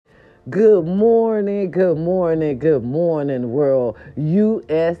Good morning, good morning, good morning, world.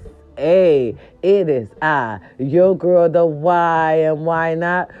 USA. It is I, your girl, the why and why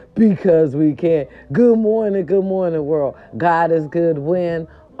not? Because we can. Good morning, world. God is good when?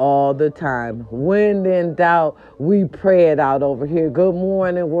 All the time. When in doubt, we pray it out over here. Good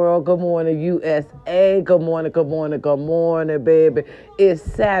morning, world. Good morning, USA. Good morning, baby. It's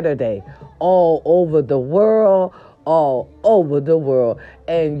Saturday all over the world. All over the world.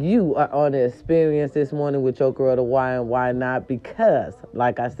 And you are on an experience this morning with your girl, the why and why not? Because,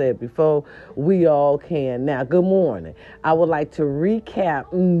 like I said before, we all can. Now, good morning. I would like to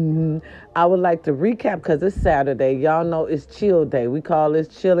recap. I would like to recap because it's Saturday. Y'all know it's chill day. We call this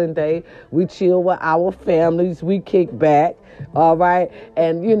chilling day. We chill with our families. We kick back. All right.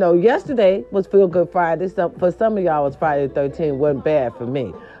 And, yesterday was Feel Good Friday. For some of y'all, it was Friday the 13th. Wasn't bad for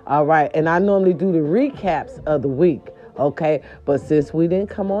me. All right. And I normally do the recaps of the week. Okay. But since we didn't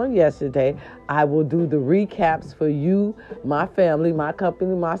come on yesterday, I will do the recaps for you, my family, my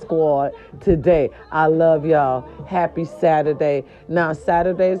company, my squad today. I love y'all. Happy Saturday. Now,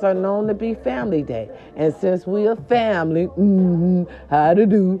 Saturdays are known to be family day. And since we are family, how to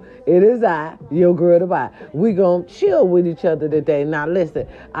do, it is I, your girl, the bye. We gonna chill with each other today. Now, listen,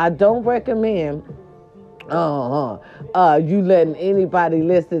 I don't recommend you letting anybody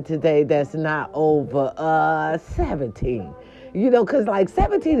listen today that's not over 17. Because like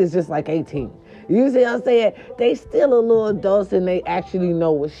 17 is just like 18. You see what I'm saying? They still a little adults and they actually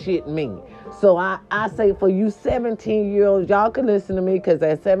know what shit mean. So I say for you 17-year-olds, y'all can listen to me because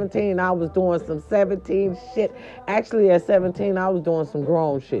at 17, I was doing some 17 shit. Actually, at 17, I was doing some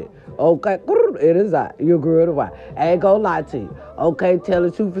grown shit. Okay? It is I, your girl, the why. I ain't gonna lie to you. Okay? Tell the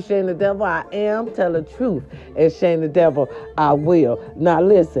truth and shame the devil. I am. Tell the truth and shame the devil. I will. Now,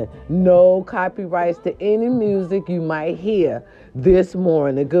 listen. No copyrights to any music you might hear this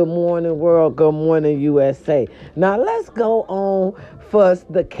morning. Good morning, world. Good morning, USA. Now, let's go on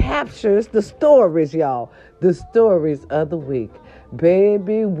first. The captures, the stories, y'all. The stories of the week.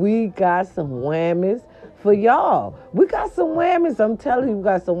 Baby, we got some whammies for y'all. We got some whammies. I'm telling you, we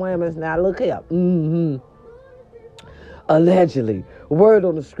got some whammies. Now, look here. Allegedly, word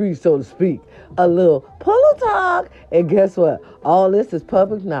on the street, so to speak, a little pillow talk, and guess what? All this is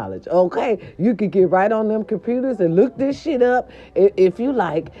public knowledge, okay? You can get right on them computers and look this shit up if you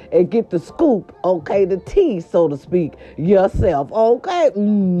like, and get the scoop, okay, the tea, so to speak, yourself, okay?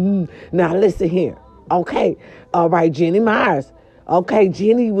 Now listen here, okay? All right, Jenny Myers, okay?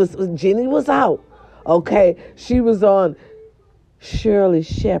 Jenny was out, okay? She was on Shirley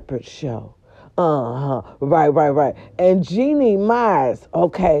Shepherd's show. Right. And Jeannie Myers,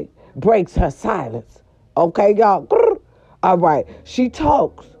 okay, breaks her silence. Okay, y'all. All right. She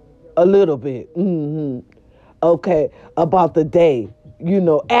talks a little bit, okay, about the day,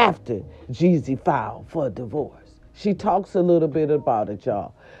 after Jeezy filed for divorce. She talks a little bit about it,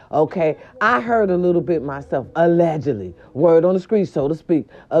 y'all. Okay, I heard a little bit myself, allegedly. Word on the street, so to speak.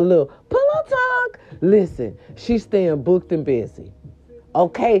 A little pillow talk. Listen, she's staying booked and busy.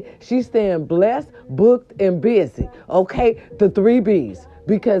 Okay, she's staying blessed, booked, and busy. Okay, the 3 B's.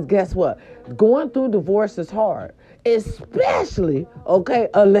 Because guess what? Going through divorce is hard. Especially, okay,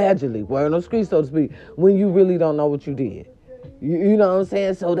 allegedly, word on the street, so to speak, when you really don't know what you did. You know what I'm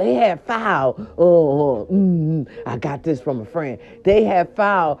saying? So they had filed, I got this from a friend. They had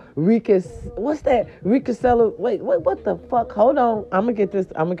filed what the fuck? Hold on. I'm gonna get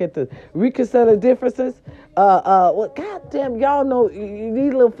this. Reconcile differences. Goddamn, y'all know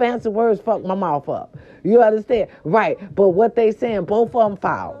these little fancy words fuck my mouth up. You understand? Right. But what they saying, both of them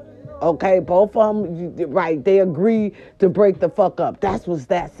filed. Okay, both of them, right, they agree to break the fuck up. That's what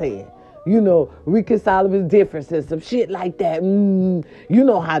that said. Reconciling differences, some shit like that. You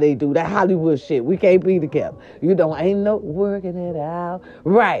know how they do that Hollywood shit. We can't be together. Ain't no working it out.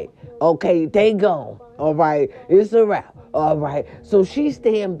 Right. Okay, they gone. All right. It's a wrap. All right. So she's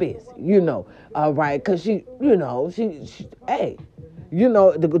staying busy, All right. Because the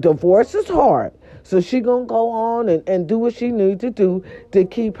divorce is hard. So she gonna go on and do what she needs to do to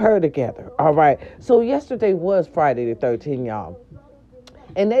keep her together. All right. So yesterday was Friday the 13th, y'all.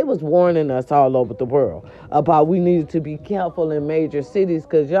 And they was warning us all over the world about we needed to be careful in major cities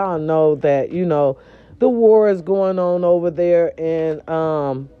because y'all know that, the war is going on over there. And,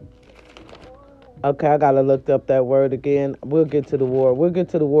 okay, I got to look up that word again. We'll get to the war. We'll get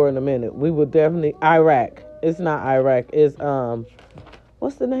to the war in a minute. We will definitely, Iraq. It's not Iraq. It's,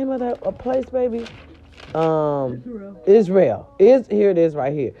 what's the name of that place, baby? Israel. Here it is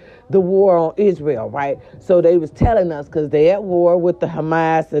right here. The war on Israel, right? So they was telling us because they at war with the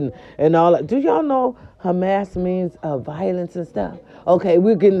Hamas and all that. Do y'all know Hamas means violence and stuff. Okay,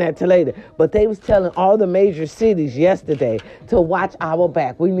 we're getting that to later. But they was telling all the major cities yesterday to watch our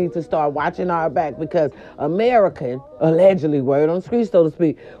back. We need to start watching our back because American, allegedly, word on the street, so to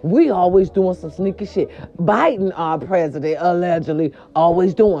speak, we always doing some sneaky shit. Biden, our president, allegedly,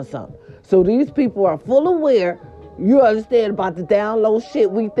 always doing something. So these people are full aware. You understand about the down low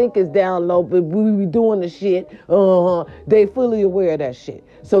shit we think is down low, but we be doing the shit. They fully aware of that shit.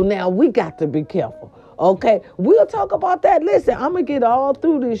 So now we got to be careful. Okay, we'll talk about that. Listen, I'm going to get all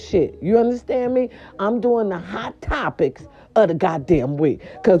through this shit. You understand me? I'm doing the hot topics of the goddamn week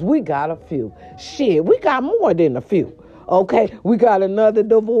because we got a few. Shit, we got more than a few. Okay, we got another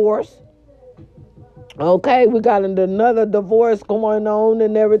divorce. Okay, we got another divorce going on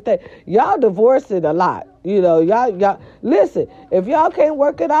and everything. Y'all divorcing a lot. You know, y'all listen, if y'all can't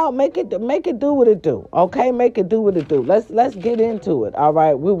work it out, make it do what it do. Okay, make it do what it do. Let's get into it. All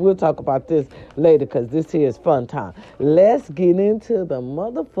right, we'll talk about this later because this here is fun time. Let's get into the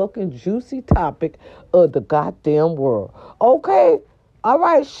motherfucking juicy topic of the goddamn world. Okay, all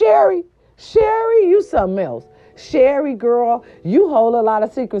right, Sherry, you something else. Sherry, girl, you hold a lot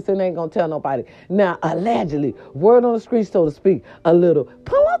of secrets and ain't gonna tell nobody. Now, allegedly, word on the street, so to speak, a little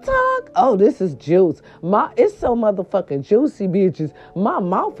pillow talk. Oh, this is juice. It's so motherfucking juicy, bitches. My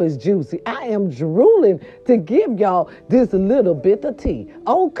mouth is juicy. I am drooling to give y'all this little bit of tea.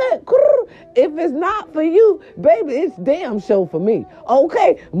 Okay, if it's not for you, baby, it's damn show for me.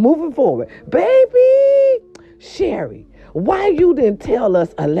 Okay, moving forward. Baby, Sherry, why you didn't tell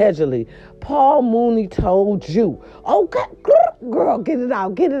us, allegedly, Paul Mooney told you? Okay, girl, get it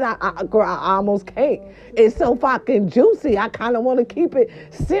out. Girl, I almost can't. It's so fucking juicy. I kind of want to keep it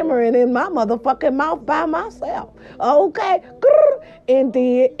simmering in my motherfucking mouth by myself. Okay,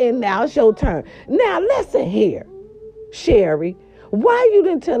 and now it's your turn. Now, listen here, Sherry, why you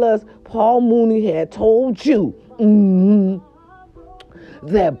didn't tell us Paul Mooney had told you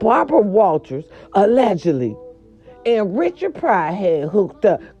that Barbara Walters, allegedly, and Richard Pryor had hooked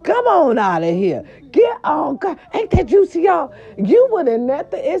up? Come on out of here. Get on. God. Ain't that juicy, y'all? You would have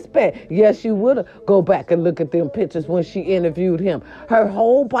never expect. Yes, you would have. Go back and look at them pictures when she interviewed him. Her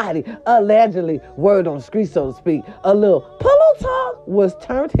whole body, allegedly, word on the street, so to speak, a little pillow talk was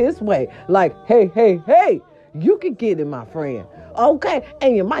turned his way. Like, hey, you can get it, my friend. Okay?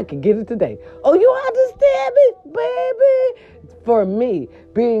 And you might can get it today. Oh, you understand me, baby? For me,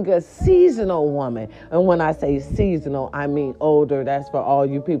 being a seasonal woman, and when I say seasonal, I mean older. That's for all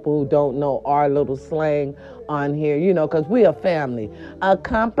you people who don't know our little slang on here, you know, because we a family, a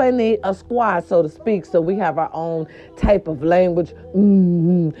company, a squad, so to speak. So we have our own type of language.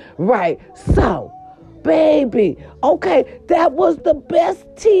 Right. So, baby, okay, that was the best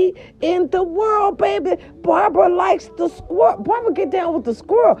tea in the world, baby. Barbara likes the squirrel. Barbara get down with the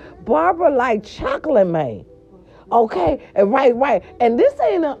squirrel. Barbara like chocolate, man. Okay, and right. And this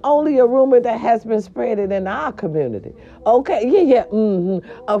ain't only a rumor that has been spreaded in our community. Okay, yeah.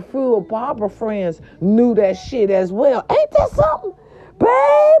 A few of Barbara friends knew that shit as well. Ain't that something?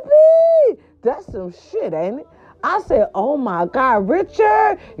 Baby, that's some shit, ain't it? I said, oh my God,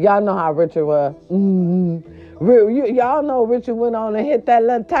 Richard. Y'all know how Richard was. Y'all know Richard went on and hit that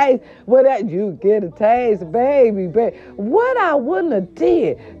little taste. Well, that you get a taste, baby. What I wouldn't have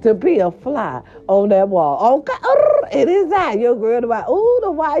did to be a fly on that wall. Okay, it is that. Your girl about,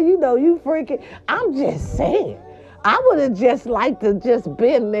 the why, you know, you freaking. I'm just saying. I would have just liked to just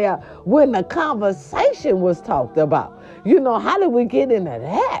been there when the conversation was talked about. You know, how did we get into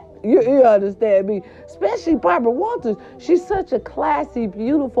that? You understand me? Especially Barbara Walters. She's such a classy,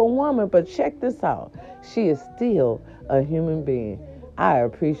 beautiful woman. But check this out. She is still a human being. I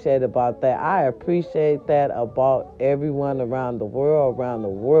appreciate about that. I appreciate that about everyone around the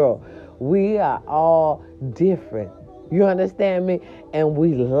world. We are all different. You understand me? And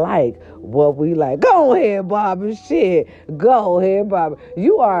we like what we like. Go ahead, Barbara. Shit. Go ahead, Barbara.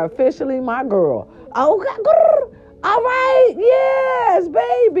 You are officially my girl. Okay. All right. Yes,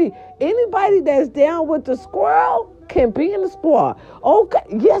 baby. Anybody that's down with the squirrel can be in the squad. Okay.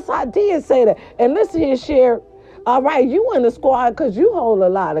 Yes, I did say that. And listen here, Sherry. All right. You in the squad because you hold a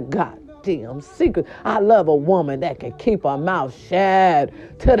lot of goddamn secrets. I love a woman that can keep her mouth shut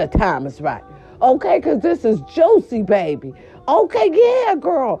till the time is right. Okay, because this is juicy, baby. Okay, yeah,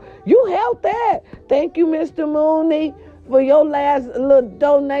 girl. You helped that. Thank you, Mr. Mooney, for your last little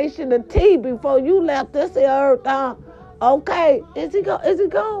donation of tea before you left this earth. Okay, is he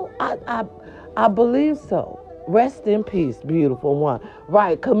gone? I believe so. Rest in peace, beautiful one.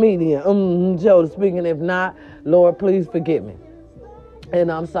 Right, comedian. Joe speaking. If not, Lord, please forgive me.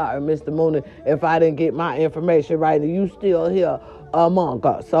 And I'm sorry, Mr. Mooney, if I didn't get my information right, and you still here among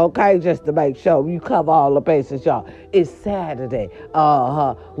us, okay? Just to make sure you cover all the bases, y'all. It's Saturday,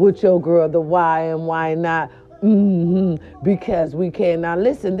 with your girl, the why and why not, because we can. Now,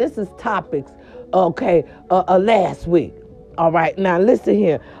 listen, this is topics, okay, last week. All right, now listen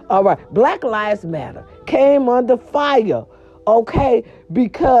here. All right, Black Lives Matter came under fire, okay,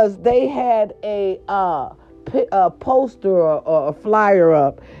 because they had a poster or a flyer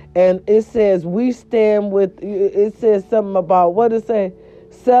up, and it says we stand with. It says something about what it say,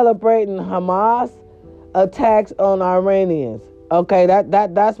 celebrating Hamas attacks on Iranians. Okay,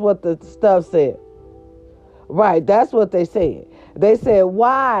 that's what the stuff said. Right, that's what they said. They said,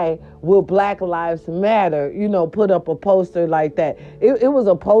 why will Black Lives Matter, put up a poster like that? It was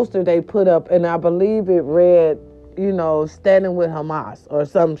a poster they put up, and I believe it read, standing with Hamas or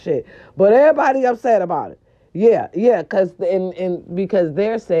some shit. But everybody upset about it. Yeah, because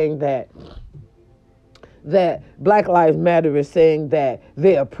they're saying that Black Lives Matter is saying that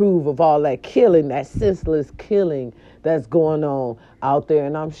they approve of all that killing, that senseless killing that's going on out there.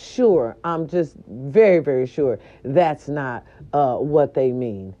 And I'm just very, very sure that's not what they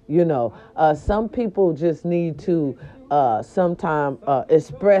mean. Some people just need to sometimes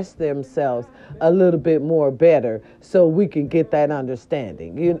express themselves a little bit more better so we can get that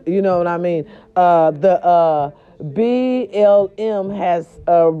understanding. You know what I mean? The BLM has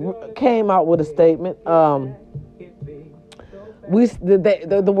came out with a statement. The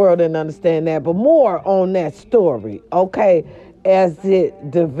world didn't understand that, but more on that story, okay, as it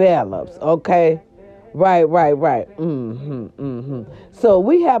develops, okay? Right. So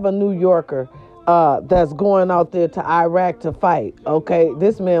we have a New Yorker that's going out there to Iraq to fight, okay?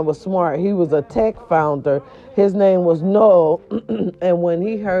 This man was smart. He was a tech founder. His name was Noel, and when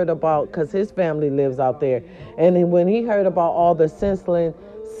he heard about, because his family lives out there, and when he heard about all the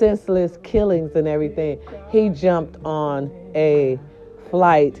senseless killings and everything, he jumped on a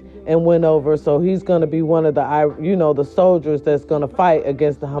flight and went over. So he's going to be one of the soldiers that's going to fight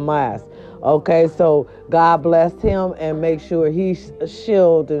against the Hamas. Okay, so God bless him and make sure he's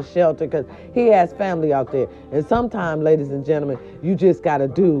shielded and sheltered, because he has family out there. And sometimes, ladies and gentlemen, you just got to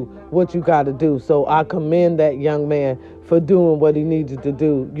do what you got to do. So I commend that young man for doing what he needed to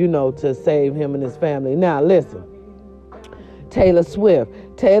do, to save him and his family. Now, listen. Taylor Swift,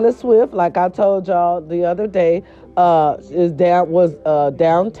 like I told y'all the other day, was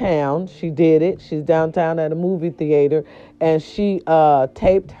downtown. She did it. She's downtown at a movie theater, and she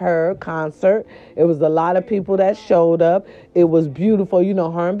taped her concert. It was a lot of people that showed up. It was beautiful.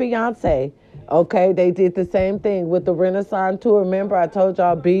 Her and Beyonce, okay, they did the same thing with the Renaissance tour. Remember, I told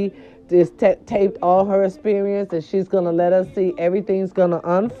y'all B just taped all her experience, and she's going to let us see everything's going to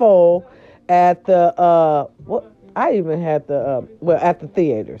unfold at the, I even had at the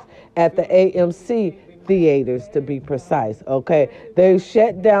theaters, at the AMC theaters to be precise, okay? They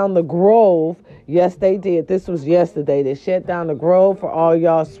shut down the Grove. Yes, they did. This was yesterday. They shut down the Grove for all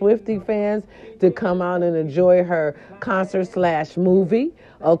y'all Swiftie fans to come out and enjoy her concert/movie,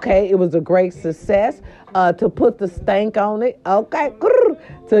 okay? It was a great success. To put the stank on it, okay?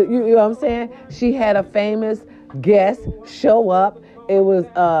 You know what I'm saying? She had a famous guest show up. It was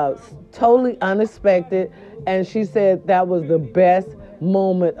totally unexpected. And she said that was the best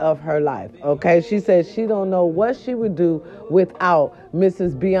moment of her life, okay? She said she don't know what she would do without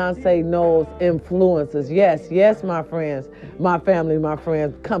Mrs. Beyonce Knowles' influences. Yes, my friends, my family, my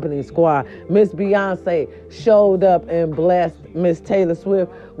friends, company squad. Miss Beyonce showed up and blessed Miss Taylor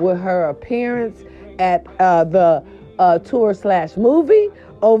Swift with her appearance at the tour/movie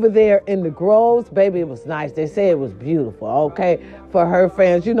over there in the Groves. Baby, it was nice. They say it was beautiful, okay, for her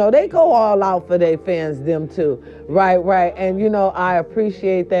fans. They go all out for their fans, them too. Right. And, I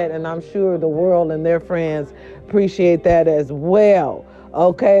appreciate that, and I'm sure the world and their friends appreciate that as well.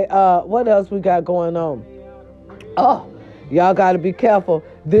 Okay, what else we got going on? Oh, y'all got to be careful.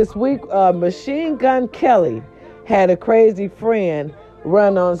 This week, Machine Gun Kelly had a crazy friend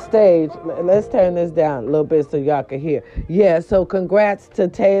run on stage. Let's turn this down a little bit so y'all can hear. Yeah, so congrats to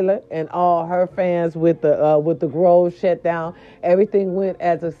Taylor and all her fans with the Grove shut down. Everything went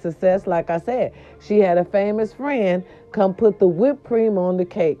as a success. Like I said, she had a famous friend come put the whipped cream on the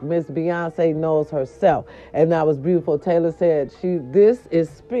cake. Miss Beyonce Knowles herself, and that was beautiful. Taylor said this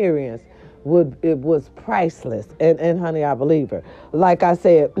experience was priceless, and honey, I believe her. Like I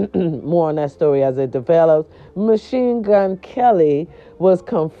said, more on that story as it develops. Machine Gun Kelly was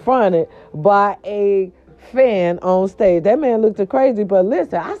confronted by a fan on stage. That man looked crazy, but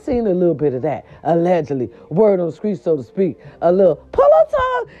listen, I seen a little bit of that, allegedly. Word on the street, so to speak. A little pillow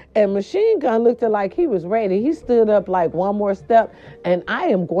talk, and Machine Gun looked like he was ready. He stood up like one more step, and I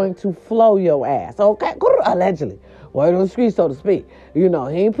am going to flow your ass, okay? Allegedly. Word on the street, so to speak. You know,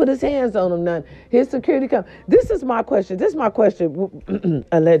 he ain't put his hands on him, none. His security come. This is my question,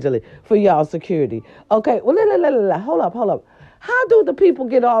 allegedly, for y'all security. Okay, well, hold up. How do the people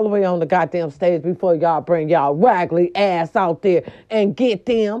get all the way on the goddamn stage before y'all bring y'all raggedy ass out there and get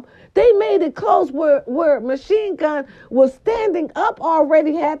them? They made it close where Machine Gun was standing up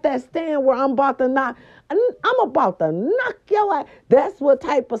already, had that stand where I'm about to knock your ass. That's what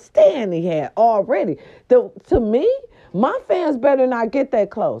type of stand he had already. To me, my fans better not get that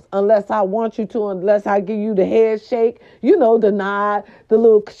close unless I want you to, unless I give you the head shake, you know, the nod, the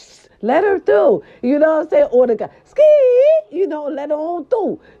little let her through, you know what I'm saying? Or the guy, ski, you know, let her on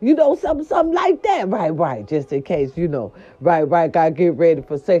through, you know, something like that. Right, just in case, you know. Right, gotta get ready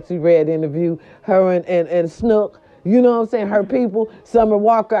for Sexy Red interview, her and Snook, you know what I'm saying? Her people, Summer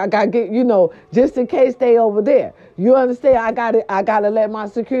Walker, I gotta get, you know, just in case they over there. You understand? I gotta let my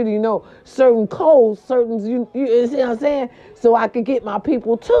security know certain codes, you see what I'm saying? So I can get my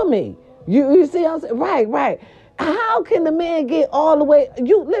people to me. You see what I'm saying? Right. How can the man get all the way?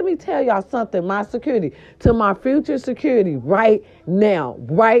 Let me tell y'all something, my security, to my future security right now.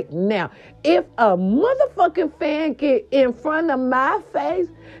 If a motherfucking fan get in front of my face,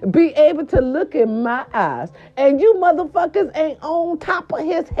 be able to look in my eyes, and you motherfuckers ain't on top of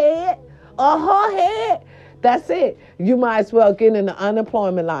his head or her head, that's it. You might as well get in the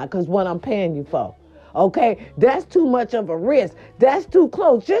unemployment line, because what I'm paying you for. Okay, that's too much of a risk. That's too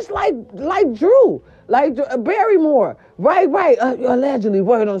close. Just like Drew. Like Barrymore, right, allegedly,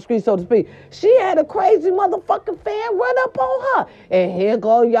 word on the street, so to speak. She had a crazy motherfucking fan run up on her. And here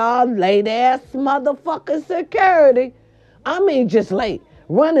go y'all late-ass motherfucking security. I mean, just late.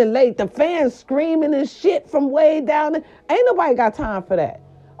 Running late. The fans screaming and shit from way down there. Ain't nobody got time for that,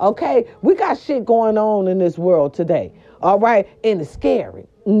 okay? We got shit going on in this world today, all right? And it's scary.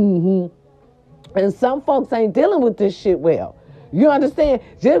 And some folks ain't dealing with this shit well. You understand?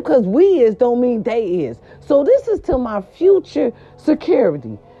 Just because we is don't mean they is. So this is to my future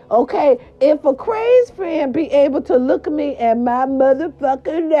security. Okay? If a crazed friend be able to look at me and my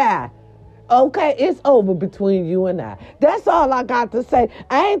motherfucking eye, okay, it's over between you and I. That's all I got to say.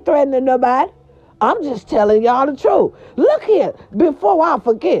 I ain't threatening nobody. I'm just telling y'all the truth. Look here, before I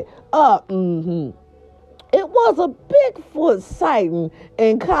forget. It was a Bigfoot sighting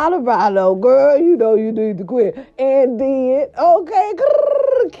in Colorado, girl. You know you need to quit. And then, okay,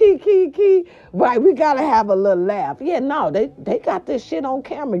 key. Right, we gotta have a little laugh. Yeah, no, they got this shit on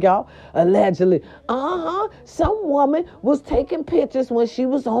camera, y'all. Allegedly. Some woman was taking pictures when she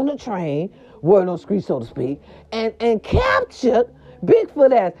was on the train, word on street, so to speak, and captured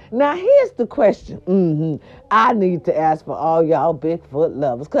Bigfoot ass. Now, here's the question. I need to ask for all y'all Bigfoot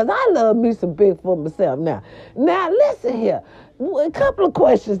lovers, because I love me some Bigfoot myself. Now, listen here. A couple of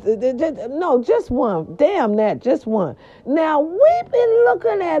questions. No, just one. Damn that, just one. Now, we've been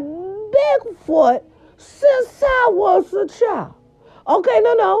looking at Bigfoot since I was a child. Okay,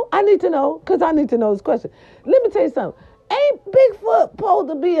 no. I need to know, because I need to know this question. Let me tell you something. Ain't Bigfoot supposed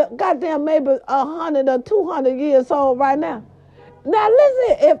to be a goddamn maybe 100 or 200 years old right now? Now,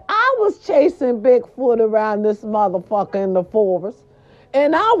 listen, if I was chasing Bigfoot around this motherfucker in the forest,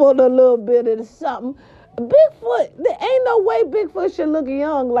 and I was a little bit of something, Bigfoot, there ain't no way Bigfoot should look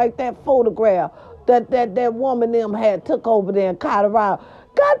young like that photograph that woman them had took over there in Colorado.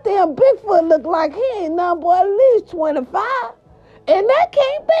 Goddamn, Bigfoot look like he ain't nothing but at least 25. And that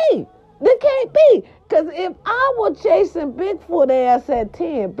can't be. Because if I were chasing Bigfoot ass at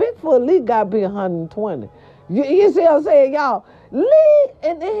 10, Bigfoot at least got to be 120. You see what I'm saying, y'all?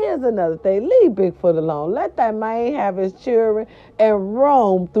 And here's another thing. Leave Bigfoot alone. Let that man have his children and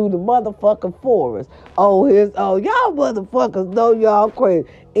roam through the motherfucking forest. Y'all motherfuckers know y'all crazy.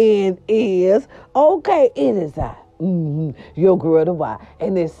 It is. Okay, it is I. Your girl, the Y.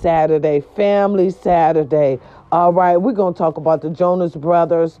 And it's Saturday, Family Saturday. All right, we're going to talk about the Jonas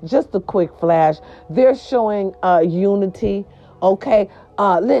Brothers. Just a quick flash. They're showing unity. Okay,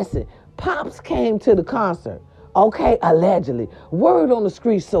 listen. Pops came to the concert, okay, allegedly. Word on the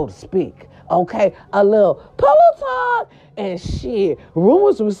street, so to speak, okay? A little pillow talk and shit.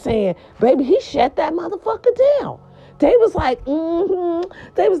 Rumors were saying, baby, he shut that motherfucker down. They was like,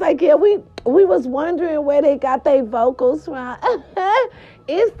 They was like, yeah, we was wondering where they got their vocals from.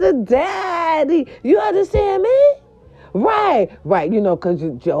 It's the daddy. You understand me? Right. You know, because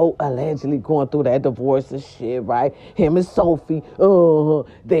Joe allegedly going through that divorce and shit, right? Him and Sophie,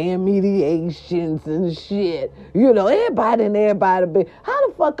 they in mediations and shit. You know, everybody. How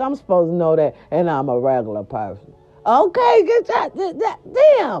the fuck I'm supposed to know that? And I'm a regular person. Okay, get that.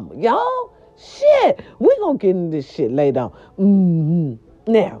 Damn, y'all. Shit. We gonna get into this shit later on.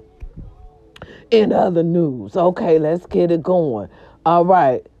 Now, in other news, okay, let's get it going. All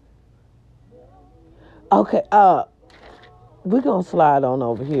right. Okay, we're going to slide on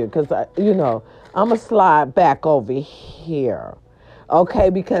over here because, I'm going to slide back over here. Okay,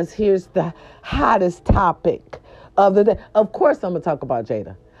 because here's the hottest topic of the day. Of course, I'm going to talk about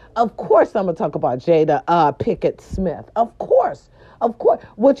Jada. Of course, I'm going to talk about Jada Pinkett Smith. Of course.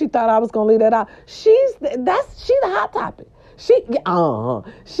 What you thought I was going to leave that out? She the hot topic. She the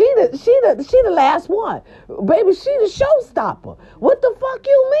last one. Baby, she the showstopper. What the fuck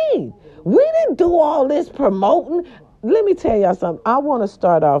you mean? We didn't do all this promoting. Let me tell y'all something. I want to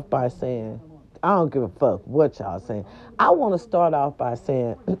start off by saying, I don't give a fuck what y'all saying. I want to start off by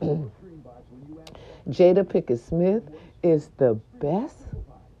saying Jada Pinkett Smith is the best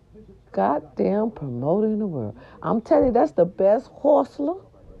goddamn promoter in the world. I'm telling you, that's the best hustler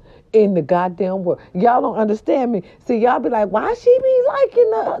in the goddamn world. Y'all don't understand me. See, y'all be like, why she be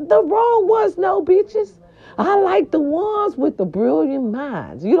liking the wrong ones? No, bitches. I like the ones with the brilliant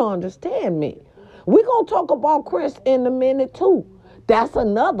minds. You don't understand me. We gonna talk about Chris in a minute too. That's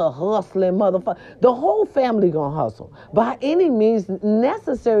another hustling motherfucker. The whole family gonna hustle. By any means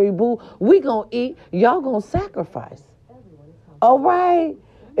necessary, boo. We gonna eat. Y'all gonna sacrifice. All right?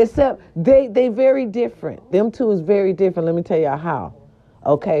 Except they very different. Them two is very different. Let me tell y'all how.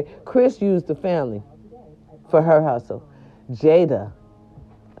 Okay, Chris used the family for her hustle. Jada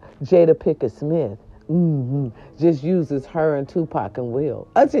Pinkett Smith, just uses her and Tupac and Will.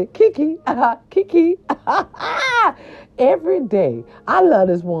 I said, Kiki. Every day, I love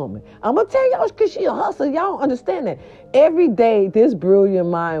this woman. I'm going to tell y'all because she a hustler. Y'all don't understand that. Every day, this brilliant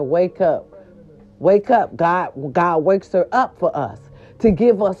mind wake up. God wakes her up for us to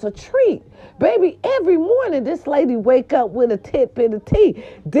give us a treat. Baby, every morning this lady wake up with a tidbit of tea.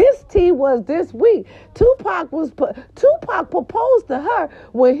 This tea was this week. Tupac proposed to her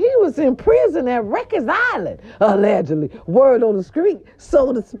when he was in prison at Rikers Island, allegedly. Word on the street,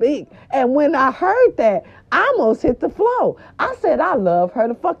 so to speak. And when I heard that, I almost hit the floor. I said, I love her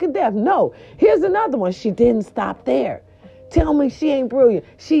to fucking death. No, here's another one. She didn't stop there. Tell me she ain't brilliant.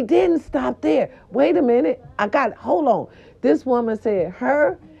 She didn't stop there. Wait a minute. Hold on. This woman said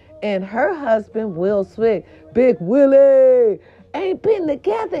her and her husband, Will Smith, Big Willie, ain't been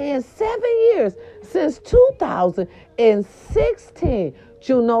together in 7 years, since 2016.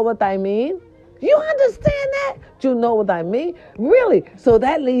 You know what I mean? You understand that? You know what I mean? Really? So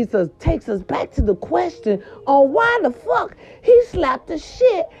that takes us back to the question on why the fuck he slapped the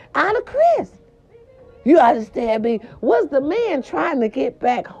shit out of Chris. You understand me? Was the man trying to get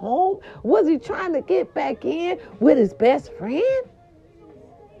back home? Was he trying to get back in with his best friend?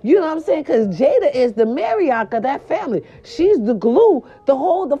 You know what I'm saying? Because Jada is the Marriott of that family. She's the glue to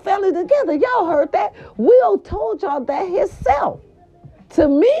hold the family together. Y'all heard that? Will told y'all that himself. To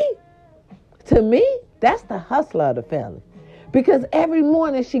me, that's the hustler of the family. Because every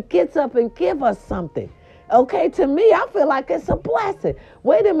morning she gets up and give us something. Okay, to me, I feel like it's a blessing.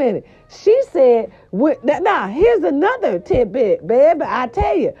 Wait a minute. She said, here's another tidbit, baby. I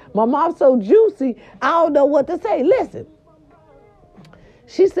tell you, my mom's so juicy, I don't know what to say. Listen.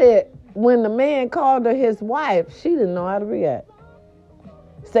 She said when the man called her his wife, she didn't know how to react.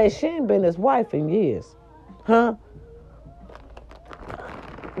 Say she ain't been his wife in years. Huh?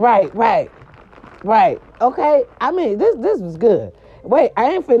 Right. Okay? I mean, this was good. Wait,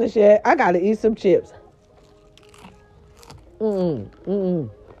 I ain't finished yet. I gotta eat some chips. I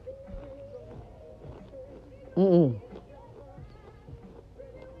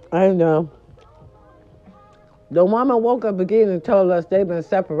know. The woman woke up again and told us they've been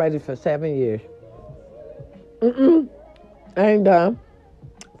separated for 7 years. I ain't done.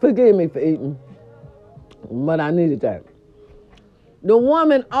 Forgive me for eating, but I needed that. The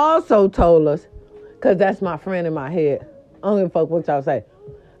woman also told us, because that's my friend in my head, I don't give a fuck what y'all say,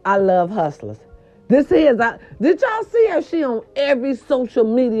 I love hustlers. Did y'all see her? She on every social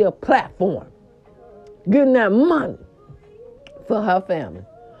media platform getting that money for her family.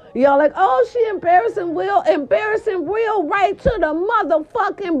 Y'all like, oh, she embarrassing Will right to the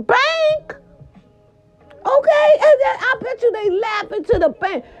motherfucking bank. Okay? And then I bet you they laughing to the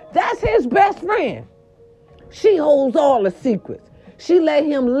bank. That's his best friend. She holds all the secrets. She let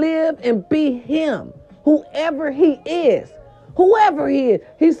him live and be him, whoever he is. Whoever he is,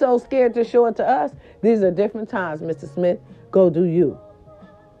 he's so scared to show it to us. These are different times, Mr. Smith. Go do you.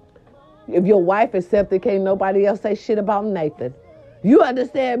 If your wife is septic, can't nobody else say shit about Nathan. You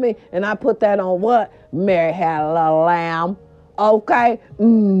understand me? And I put that on what? Mary had a little lamb. Okay?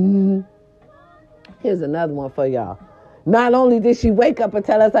 Here's another one for y'all. Not only did she wake up and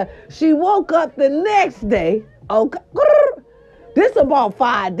tell us that, she woke up the next day. Okay? This is about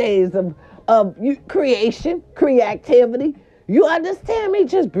 5 days of creation, creativity. You understand me?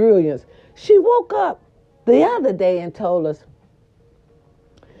 Just brilliance. She woke up the other day and told us,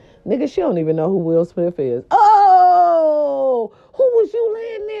 nigga, she don't even know who Will Smith is. Oh, who was you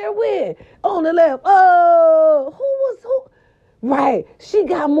laying there with? On the left. Oh, who? Right. She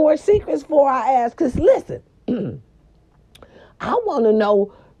got more secrets for our ass. Because listen, I want to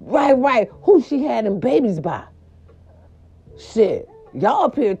know, right, who she had them babies by. Shit. Y'all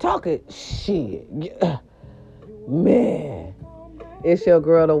up here talking shit. Man. It's your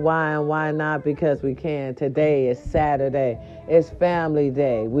girl, the why and why not, because we can. Today is Saturday. It's family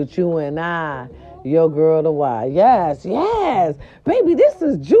day with you and I, your girl, the why. Yes. Baby, this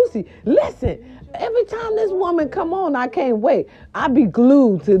is juicy. Listen, every time this woman come on, I can't wait. I be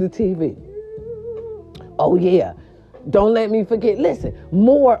glued to the TV. Oh, yeah. Don't let me forget. Listen,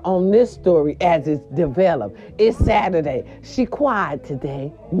 more on this story as it's developed. It's Saturday. She quiet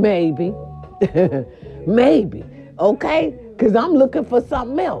today. Maybe. Maybe. Okay? Because I'm looking for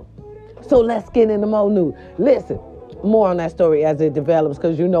something else. So let's get into more news. Listen, more on that story as it develops,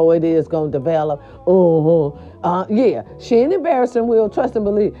 because you know it is going to develop. Yeah, she ain't embarrassing, Will. Trust and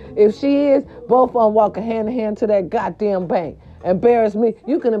believe. If she is, both of them walking hand in hand to that goddamn bank. Embarrass me.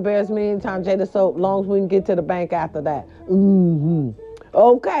 You can embarrass me anytime, Jada, so long as we can get to the bank after that.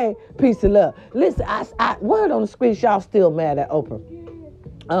 Okay, peace of love. Listen, I word on the street, y'all still mad at Oprah.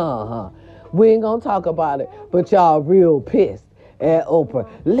 We ain't gonna talk about it, but y'all real pissed at Oprah.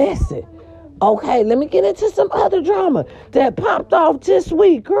 Listen, okay, let me get into some other drama that popped off this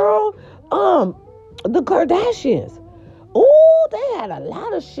week, girl. The Kardashians. Ooh, they had a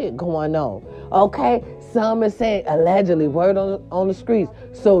lot of shit going on. Okay, some is saying allegedly, word on the streets,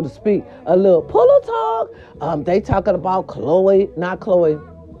 so to speak, a little pillow talk. They talking about not Chloe.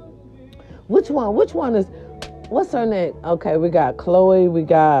 Which one is? What's her name? Okay, we got Chloe, we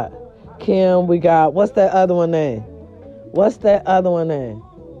got Kim, we got, what's that other one name?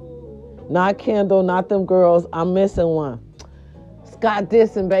 Not Kendall, not them girls. I'm missing one. Scott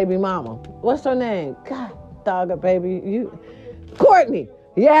Dixon, baby mama. What's her name? God, dog it, baby. Courtney.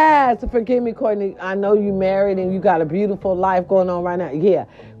 Yes, forgive me, Courtney. I know you married and you got a beautiful life going on right now. Yeah,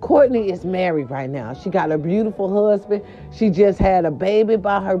 Courtney is married right now. She got a beautiful husband. She just had a baby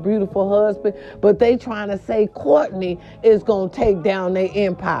by her beautiful husband. But they trying to say Courtney is going to take down their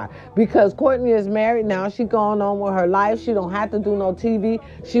empire. Because Courtney is married now. She going on with her life. She don't have to do no TV.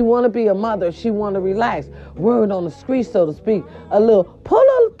 She want to be a mother. She want to relax. Word on the street, so to speak. A little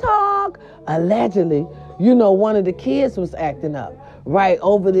pillow talk. Allegedly, one of the kids was acting up. Right,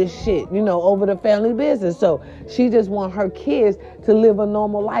 over this shit, over the family business. So she just want her kids to live a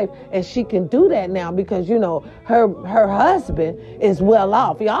normal life. And she can do that now because, her husband is well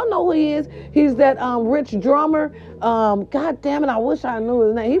off. Y'all know who he is. He's that rich drummer. God damn it, I wish I knew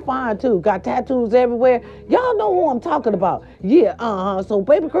his name. He fine too. Got tattoos everywhere. Y'all know who I'm talking about. Yeah, So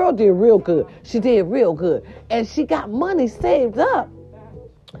baby girl did real good. She did real good. And she got money saved up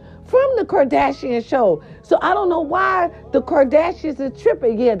from the Kardashian show. So I don't know why the Kardashians is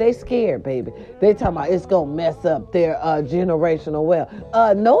tripping. Yeah, they scared, baby. They talking about it's going to mess up their generational wealth.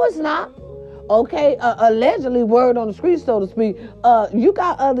 No, it's not. Okay, allegedly, word on the street, so to speak. You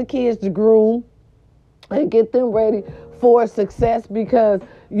got other kids to groom and get them ready for success because,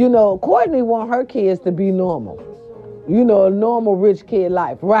 Courtney want her kids to be normal. A normal rich kid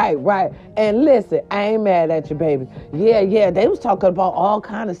life. Right. And listen, I ain't mad at you, baby. Yeah. They was talking about all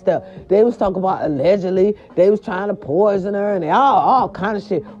kind of stuff. They was talking about allegedly. They was trying to poison her and all kind of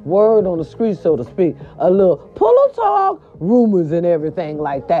shit. Word on the street, so to speak. A little pillow talk, rumors and everything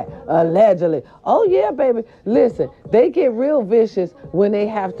like that. Allegedly. Oh, yeah, baby. Listen, they get real vicious when they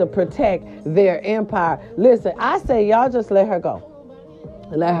have to protect their empire. Listen, I say y'all just let her go.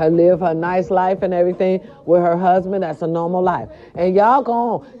 Let her live her nice life and everything with her husband. That's a normal life. And y'all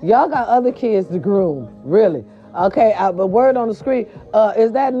got other kids to groom, really. Okay, but word on the street,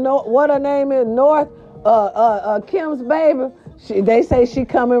 is that what her name is? North, Kim's baby. They say she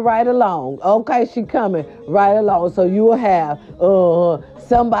coming right along. Okay, she coming right along. So you will have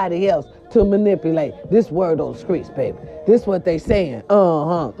somebody else to manipulate. This word on the streets, baby. This what they saying.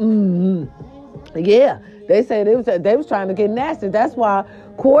 Yeah, they said they was trying to get nasty. That's why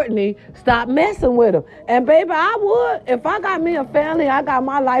Courtney stopped messing with him. And baby, I would if I got me a family, I got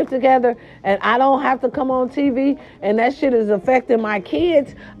my life together, and I don't have to come on TV, and that shit is affecting my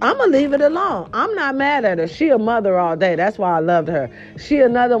kids. I'ma leave it alone. I'm not mad at her. She a mother all day. That's why I loved her. She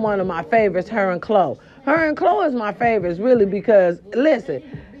another one of my favorites. Her and Chloe. Her and Chloe is my favorites, really, because listen.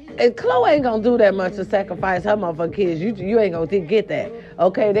 And Chloe ain't gonna do that much to sacrifice her motherfucking kids. You ain't gonna get that.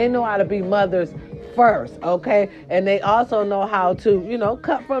 Okay, they know how to be mothers first. Okay, and they also know how to,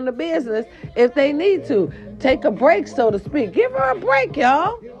 cut from the business if they need to. Take a break, so to speak. Give her a break,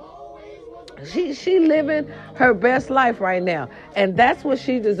 y'all. She living her best life right now, and that's what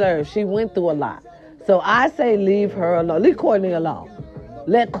she deserves. She went through a lot, so I say leave her alone. Leave Courtney alone.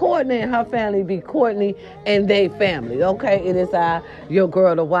 Let Courtney and her family be Courtney and they family. Okay, it is your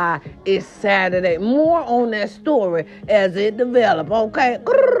girl, the Y. It's Saturday. More on that story as it develops. Okay,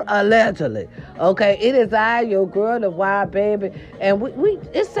 allegedly. Okay, it is your girl, the Y, baby. And we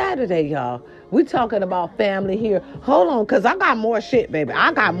it's Saturday, y'all. We talking about family here. Hold on, because I got more shit, baby.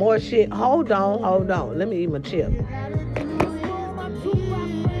 I got more shit. Hold on. Let me eat my chip.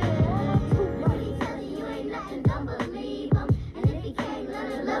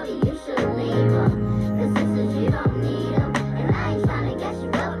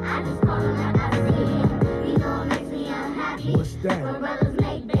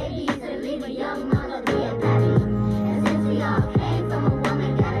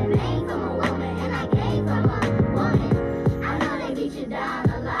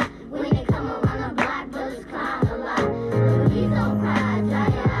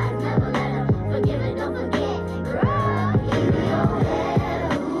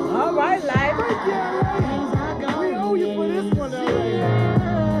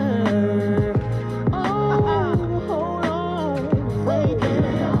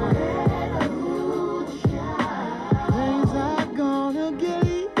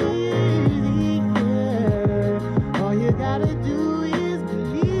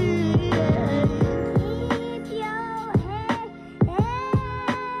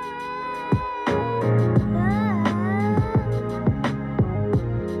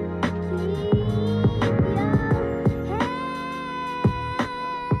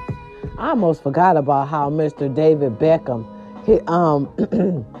 I almost forgot about how Mr. David Beckham,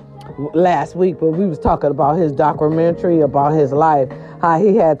 last week, but we was talking about his documentary about his life, how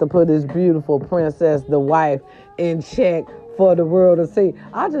he had to put his beautiful princess, the wife, in check for the world to see.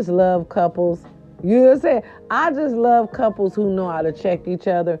 I just love couples. You know what I'm saying? I just love couples who know how to check each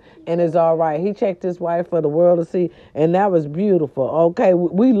other, and it's all right. He checked his wife for the world to see, and that was beautiful. Okay,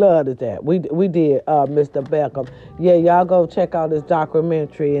 we loved that. We did, Mr. Beckham. Yeah, y'all go check out his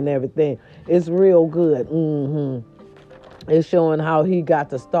documentary and everything. It's real good. It's showing how he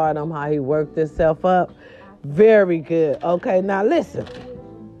got to stardom, how he worked himself up. Very good. Okay, now listen.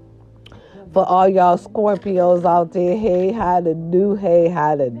 For all y'all Scorpios out there, hey, how to do, hey,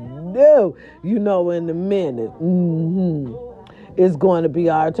 how to do. In a minute. It's going to be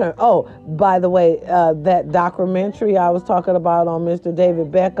our turn. Oh, by the way, that documentary I was talking about on Mr.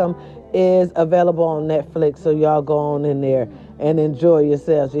 David Beckham is available on Netflix, so y'all go on in there and enjoy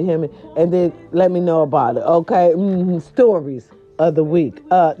yourselves, you hear me? And then let me know about it, okay? Stories of the week.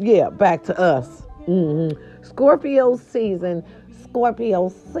 Back to us. Scorpio season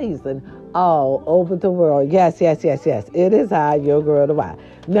all over the world. Yes. It is your girl, the Y.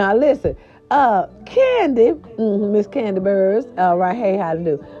 Now listen, Candy, Miss Candy Burrs, right, hey, how to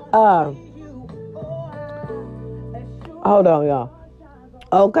do? Hold on, y'all.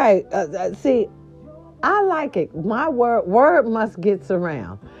 Okay, see, I like it. My word must get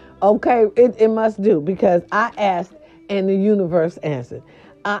around. Okay, it must do, because I asked and the universe answered.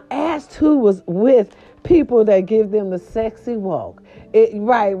 I asked who was with people that give them the sexy walk.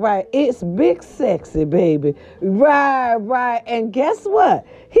 Right. It's Big Sexy, baby. Right. And guess what?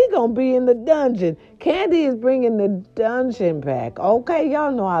 He gonna be in the dungeon. Candy is bringing the dungeon back. Okay,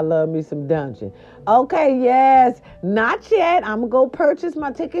 y'all know I love me some dungeon. Okay, yes. Not yet. I'm gonna go purchase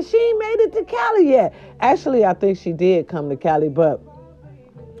my ticket. She ain't made it to Cali yet. Actually, I think she did come to Cali, but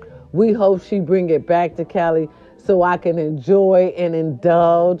we hope she bring it back to Cali so I can enjoy and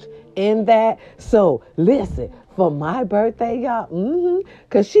indulge in that. So listen, for my birthday, y'all,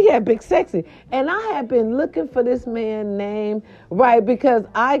 because she had Big Sexy, and I have been looking for this man's name, right? Because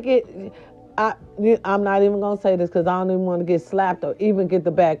I'm not even gonna say this because I don't even want to get slapped or even get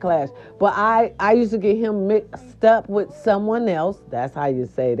the backlash. But I used to get him mixed up with someone else. That's how you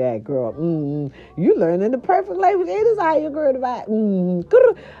say that, girl. You learning the perfect language. It is how you girl about.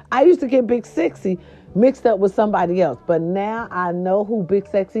 I used to get Big Sexy mixed up with somebody else. But now I know who Big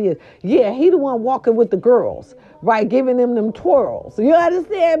Sexy is. Yeah, he the one walking with the girls, right? Giving them twirls. You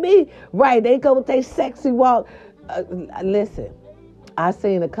understand me? Right, they go with their sexy walk. Listen, I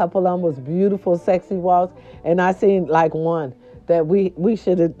seen a couple of them was beautiful, sexy walks, and I seen like one that we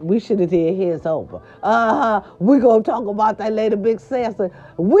should have did his over. We gonna talk about that later, Big Sassy.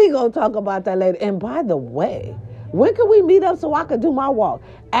 We gonna talk about that later. And by the way, when can we meet up so I can do my walk?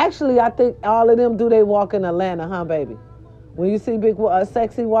 Actually, I think all of them do they walk in Atlanta, huh, baby? When you see Big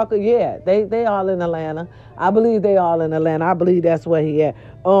Sexy Walker, yeah, they all in Atlanta. I believe they all in Atlanta. I believe that's where he at.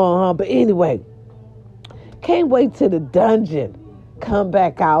 But anyway, can't wait till the dungeon come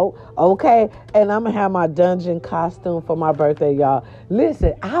back out, okay? And I'm gonna have my dungeon costume for my birthday, y'all.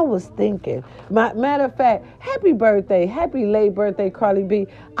 Listen, I was thinking, matter of fact, happy late birthday, Carly B.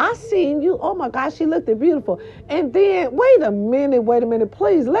 I seen you. Oh my gosh, she looked beautiful. And then, wait a minute,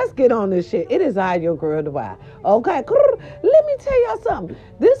 please, let's get on this shit. It is I, your girl, the Y. Okay, let me tell y'all something.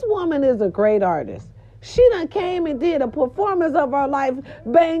 This woman is a great artist. She done came and did a performance of her life.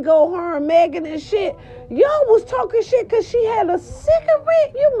 Bango, her and Megan and shit. Y'all was talking shit because she had a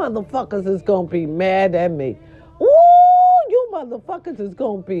cigarette. You motherfuckers is going to be mad at me. Ooh, you motherfuckers is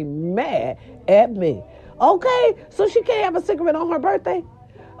going to be mad at me. Okay? So she can't have a cigarette on her birthday?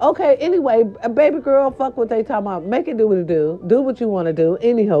 Okay, anyway, baby girl, fuck what they talking about. Make it do what it do. Do what you want to do.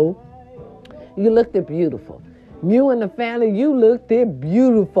 Anyhow, you looked it beautiful. You and the family, you looked it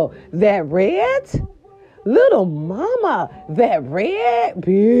beautiful. That red? Little mama, that red,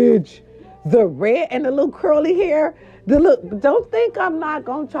 bitch, the red and the little curly hair, don't think I'm not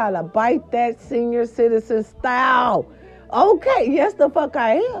going to try to bite that senior citizen style. Okay, yes, the fuck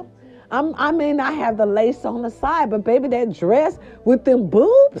I am. I may not have the lace on the side, but baby, that dress with them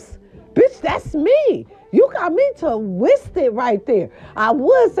boobs, bitch, that's me. You got me twisted right there. I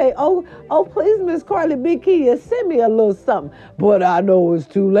would say, oh, please, Miss Carly B. Kia, send me a little something. But I know it's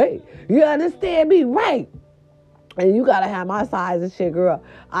too late. You understand me? Right. And you got to have my size and shit, girl.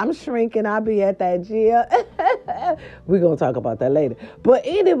 I'm shrinking. I'll be at that gym. We're going to talk about that later. But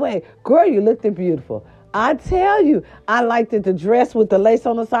anyway, girl, you looked beautiful. I tell you, I liked it, the dress with the lace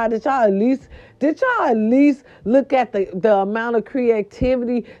on the side. Did y'all at least look at the amount of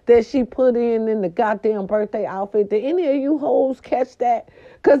creativity that she put in the goddamn birthday outfit? Did any of you hoes catch that?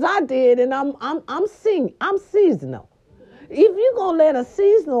 Because I did, and I'm seasonal. If you gonna let a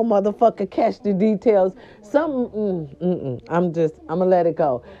seasonal motherfucker catch the details, I'm gonna let it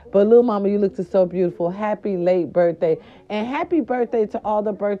go. But little mama, you looked so beautiful. Happy late birthday, and happy birthday to all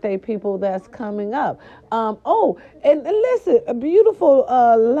the birthday people that's coming up. And listen, a beautiful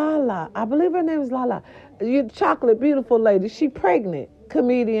Lala. I believe her name is Lala. You chocolate, beautiful lady. She pregnant.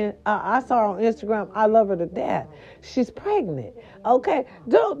 Comedian. I saw her on Instagram. I love her to death. She's pregnant. Okay,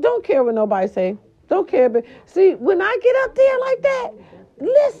 don't care what nobody say. Don't care, but see, when I get up there like that,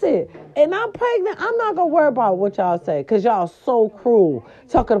 listen, and I'm pregnant, I'm not going to worry about what y'all say, because y'all so cruel,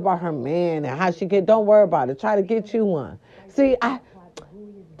 talking about her man and how she don't worry about it, try to get you one. See,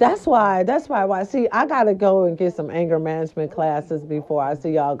 that's why, see, I got to go and get some anger management classes before I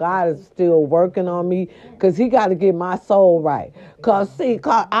see y'all. God is still working on me, because he got to get my soul right, because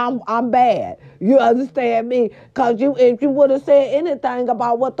I'm bad. You understand me? Because if you would have said anything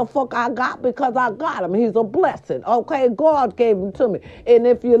about what the fuck I got, because I got him, he's a blessing, okay? God gave him to me. And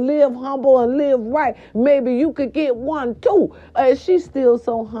if you live humble and live right, maybe you could get one too. And she's still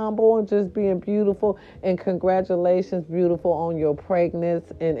so humble and just being beautiful. And congratulations, beautiful, on your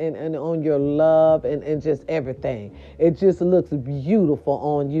pregnancy and on your love and just everything. It just looks beautiful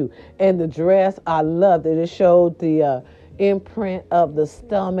on you. And the dress, I loved it. It showed the imprint of the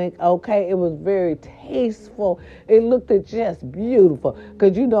stomach. Okay, it was very tasteful. It looked just beautiful,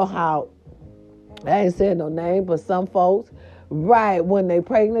 because you know how, I ain't saying no name, but some folks, right, when they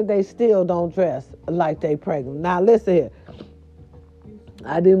pregnant, they still don't dress like they pregnant. Now listen here,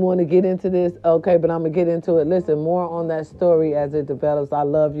 I didn't want to get into this, okay, but I'm gonna get into it. Listen, more on that story as it develops. I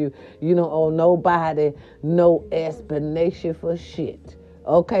love you. You don't owe nobody no explanation for shit.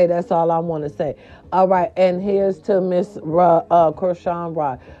 Okay, that's all I want to say. All right, and here's to Miss Kershawn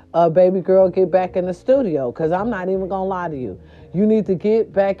Rod. Baby girl, get back in the studio, because I'm not even going to lie to you. You need to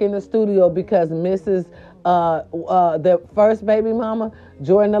get back in the studio, because Mrs. The first baby mama,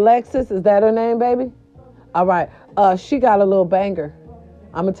 Jordan Alexis, is that her name, baby? All right, she got a little banger.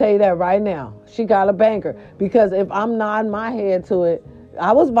 I'm going to tell you that right now. She got a banger, because if I'm nodding my head to it,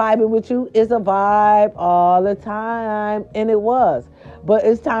 I was vibing with you. It's a vibe all the time, and it was. But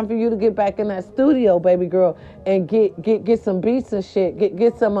it's time for you to get back in that studio, baby girl, and get some beats and shit.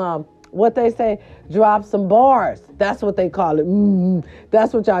 Get some what they say, drop some bars. That's what they call it.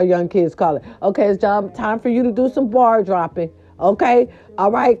 That's what y'all young kids call it. Okay, it's time for you to do some bar dropping. Okay,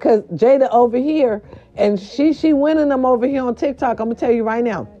 all right, because Jada over here, and she winning them over here on TikTok. I'm gonna tell you right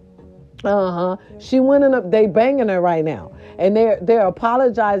now. She winning up. They banging her right now, and they're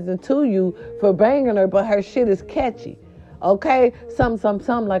apologizing to you for banging her, but her shit is catchy. Okay,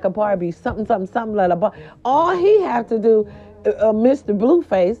 something like a Barbie, something like a Barbie. All he have to do, Mr.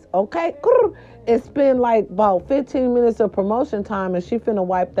 Blueface, okay, is spend like about 15 minutes of promotion time, and she finna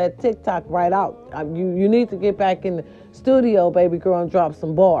wipe that TikTok right out. You need to get back in the studio, baby girl, and drop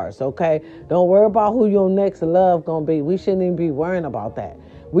some bars, okay? Don't worry about who your next love gonna be. We shouldn't even be worrying about that.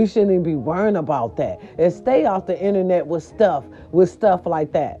 We shouldn't even be worrying about that. And stay off the internet with stuff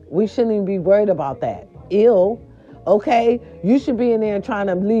like that. We shouldn't even be worried about that. Okay? You should be in there trying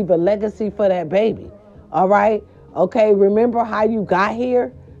to leave a legacy for that baby. All right? Okay? Remember how you got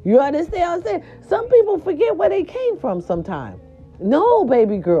here? You understand what I'm saying? Some people forget where they came from sometimes. No,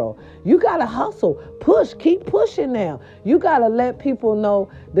 baby girl. You got to hustle. Push. Keep pushing now. You got to let people know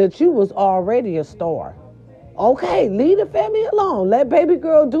that you was already a star. Okay, leave the family alone. Let baby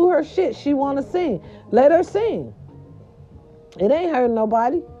girl do her shit. She want to sing. Let her sing. It ain't hurting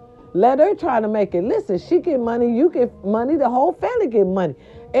nobody. Let her try to make it. Listen, she get money. You get money. The whole family get money.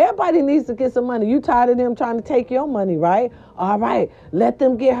 Everybody needs to get some money. You tired of them trying to take your money, right? All right, let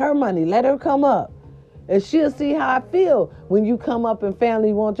them get her money. Let her come up. And she'll see how I feel when you come up and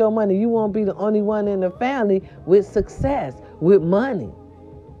family want your money. You won't be the only one in the family with success, with money.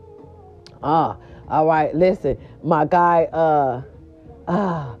 All right, listen, my guy,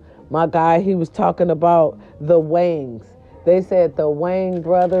 he was talking about the Wayans. They said the Wayans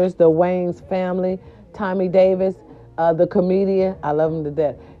brothers, the Wayans family, Tommy Davis, the comedian, I love him to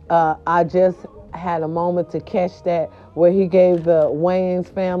death. I just had a moment to catch that where he gave the Wayans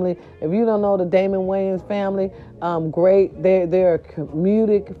family. If you don't know the Damon Wayans family, great. They're a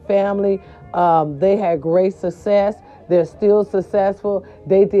comedic family. They had great success. They're still successful.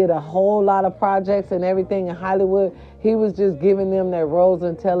 They did a whole lot of projects and everything in Hollywood. He was just giving them their roles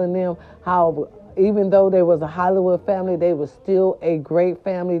and telling them how, even though there was a Hollywood family, they was still a great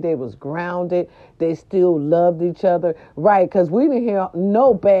family. They was grounded. They still loved each other. Right, because we didn't hear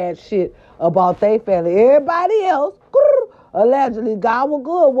no bad shit about their family. Everybody else, allegedly, God was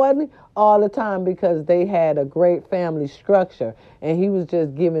good, wasn't he? All the time, because they had a great family structure. And he was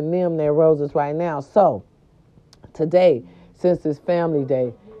just giving them their roses right now. So, today, since it's family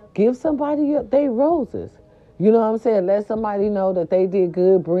day, give somebody their roses. You know what I'm saying? Let somebody know that they did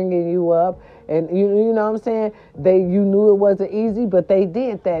good bringing you up. And you know what I'm saying? You knew it wasn't easy, but they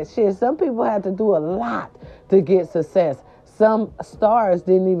did that shit. Some people had to do a lot to get success. Some stars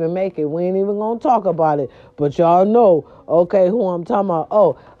didn't even make it. We ain't even gonna talk about it. But y'all know, okay, who I'm talking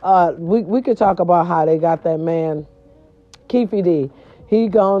about. We could talk about how they got that man, Keefe D. He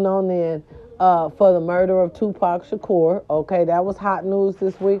gone on in for the murder of Tupac Shakur. Okay, that was hot news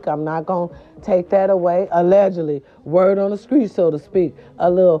this week. I'm not going to take that away. Allegedly. Word on the street, so to speak. A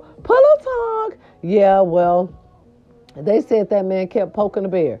little pillow talk. Yeah, well, they said that man kept poking the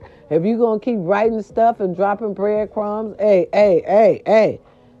bear. If you going to keep writing stuff and dropping breadcrumbs, hey.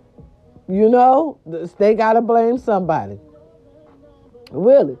 You know, they got to blame somebody.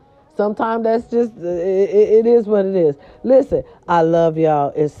 Really. Sometimes that's just, it is what it is. Listen, I love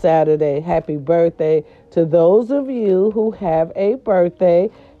y'all. It's Saturday. Happy birthday to those of you who have a birthday.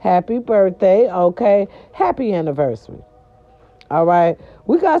 Happy birthday, okay? Happy anniversary. All right?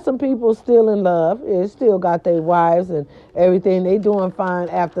 We got some people still in love. They still got their wives and everything. They doing fine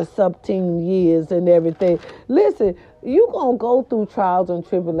after 17 years and everything. Listen, you going to go through trials and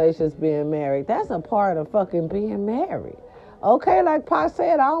tribulations being married. That's a part of fucking being married. Okay, like Pa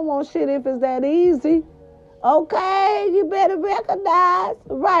said, I don't want shit if it's that easy. Okay, you better recognize.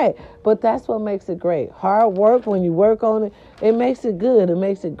 Right, but that's what makes it great. Hard work, when you work on it, it makes it good. It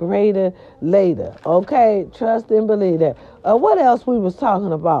makes it greater later. Okay, trust and believe that. What else we was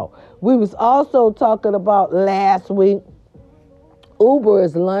talking about? We was also talking about last week, Uber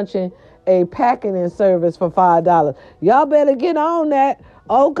is launching a packing service for $5. Y'all better get on that.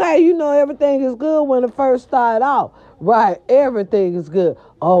 Okay, you know everything is good when it first started out. Right, everything is good.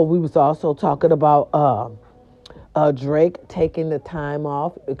 Oh, we was also talking about Drake taking the time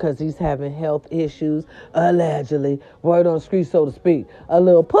off because he's having health issues, allegedly. Word on the street, so to speak. A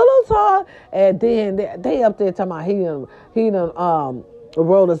little pillow talk, and then they up there talking about he done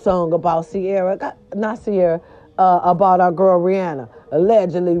wrote a song about Sierra, not Sierra, about our girl Rihanna,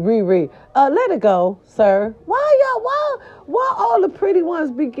 allegedly Riri. Let it go, sir. Why all the pretty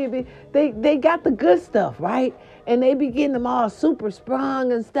ones be giving? They got the good stuff, right? And they be getting them all super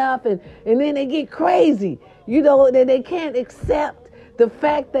sprung and stuff, and then they get crazy. You know that they can't accept the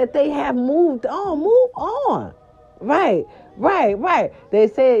fact that they have moved on. Move on. Right. They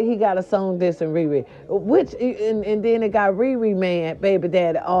said he got a song dissing Riri, and then it got Riri, man, baby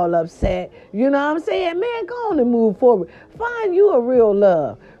daddy, all upset. You know what I'm saying? Man, go on and move forward. Find you a real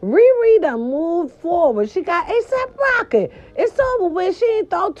love. Riri done moved forward. She got A$AP Rocky. It's over with. She ain't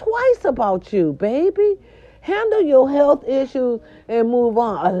thought twice about you, baby. Handle your health issues and move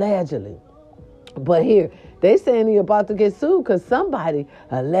on, allegedly. But here, they saying he about to get sued because somebody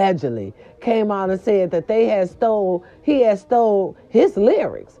allegedly came out and said that he had stole his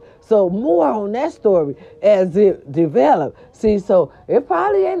lyrics. So more on that story as it developed. See, so it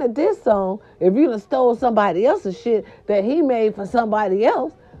probably ain't a diss song if you done stole somebody else's shit that he made for somebody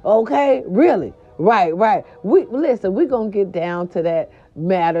else. Okay? Really? Right. We're going to get down to that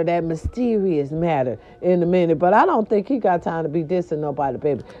matter, that mysterious matter in a minute. But I don't think he got time to be dissing nobody,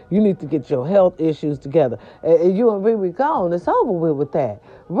 baby. You need to get your health issues together. And you and Riri gone. It's over with that.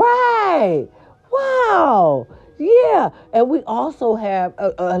 Right. Wow. Yeah. And we also have,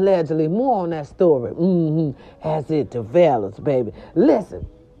 allegedly, more on that story. As it develops, baby. Listen,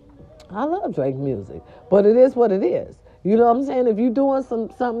 I love Drake music, but it is what it is. You know what I'm saying? If you're doing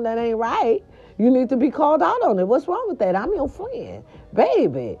something that ain't right, you need to be called out on it. What's wrong with that? I'm your friend,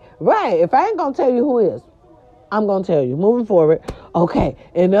 baby. Right. If I ain't going to tell you who is, I'm going to tell you. Moving forward. Okay.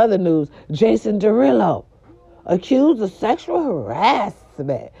 In other news, Jason Derulo accused of sexual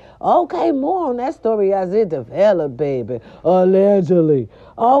harassment. Okay. More on that story as it developed, baby. Allegedly.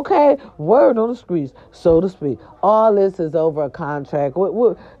 Okay. Word on the streets, so to speak. All this is over a contract.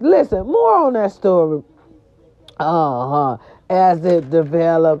 Listen, more on that story. As it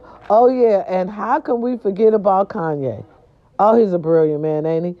developed. Oh, yeah, and how can we forget about Kanye? Oh, he's a brilliant man,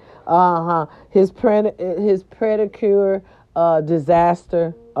 ain't he? His pedicure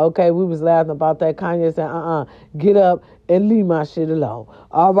disaster. Okay, we was laughing about that. Kanye said, get up and leave my shit alone.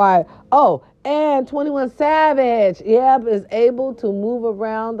 All right. Oh, and 21 Savage, is able to move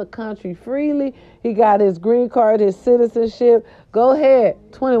around the country freely. He got his green card, his citizenship. Go ahead,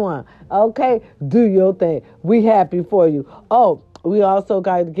 21. Okay, do your thing. We happy for you. Oh, we also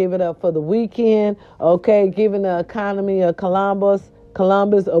got to give it up for the weekend. Okay, giving the economy of Columbus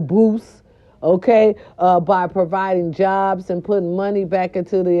a boost. Okay, by providing jobs and putting money back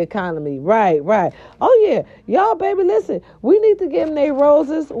into the economy. Right. Oh, yeah. Y'all, baby, listen, we need to give them their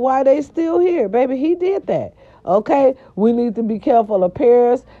roses while they still here. Baby, he did that. Okay, we need to be careful of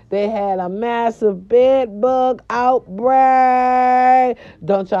Paris. They had a massive bed bug outbreak.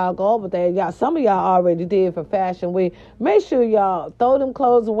 Don't y'all go over there. Some of y'all already did for Fashion Week. Make sure y'all throw them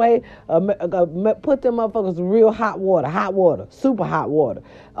clothes away. Put them motherfuckers in real hot water, super hot water.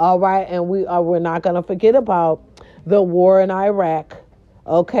 All right, and we're not gonna forget about the war in Iraq.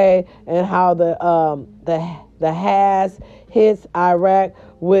 Okay, and how the has hits Iraq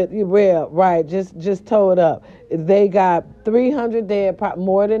with right. Just tow it up. They got 300 dead,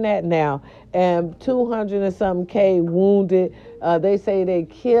 more than that now, and 200 and something K wounded. They say they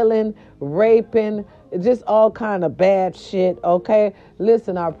killing, raping, just all kind of bad shit. Okay,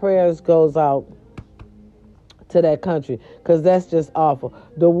 listen, our prayers goes out to that country because that's just awful.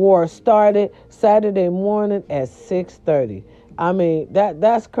 The war started Saturday morning at 6:30. I mean,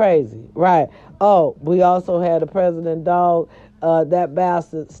 that's crazy, right? Oh, we also had a president dog, that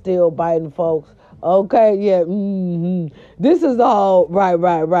bastard still biting folks. Okay, yeah, This is all,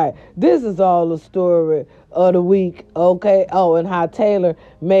 right. This is all the story of the week, okay? Oh, and how Taylor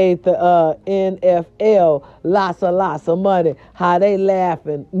made the NFL lots of money. How they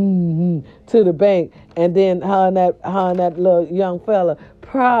laughing to the bank. And then her and that little young fella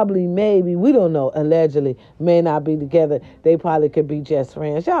probably, maybe, we don't know, allegedly, may not be together. They probably could be just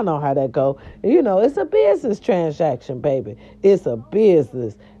friends. Y'all know how that go. You know, it's a business transaction, baby. It's a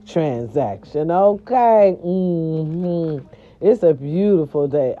business transaction, okay? It's a beautiful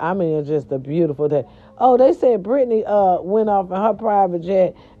day. I mean, it's just a beautiful day. Oh, they said Britney went off in her private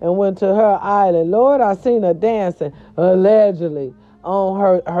jet and went to her island. Lord, I seen her dancing, allegedly,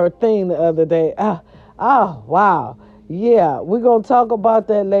 on her thing the other day. Wow. Yeah, we're going to talk about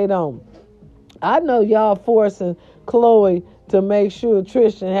that later on. I know y'all forcing Chloe to make sure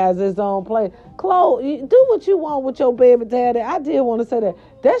Tristan has his own place. Chloe, do what you want with your baby daddy. I did want to say that.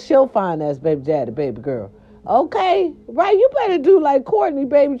 That's your fine-ass baby daddy, baby girl. Okay? Right? You better do like Courtney,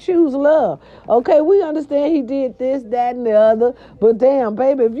 baby, choose love. Okay? We understand he did this, that, and the other. But damn,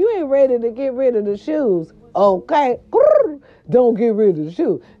 baby, if you ain't ready to get rid of the shoes, Okay? Don't get rid of the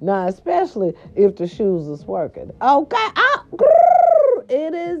shoe. Now, especially if the shoes is working. Okay?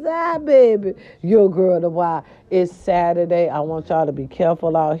 It is that, baby. Your girl, the why. It's Saturday. I want y'all to be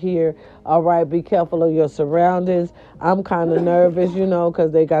careful out here. All right? Be careful of your surroundings. I'm kind of nervous,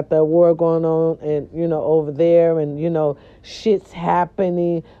 because they got that war going on and, over there and, shit's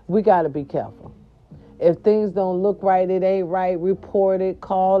happening. We got to be careful. If things don't look right, it ain't right, report it,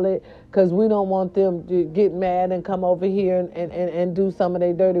 call it, because we don't want them to get mad and come over here and do some of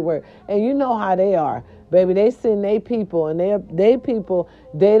their dirty work. And you know how they are. Baby, they send their people, and they people,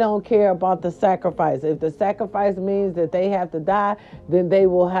 they don't care about the sacrifice. If the sacrifice means that they have to die, then they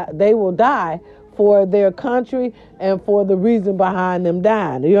will die for their country and for the reason behind them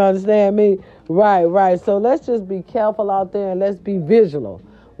dying. You understand me? Right. So let's just be careful out there and let's be vigilant.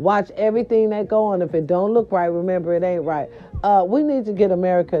 Watch everything that go on. If it don't look right, remember it ain't right. We need to get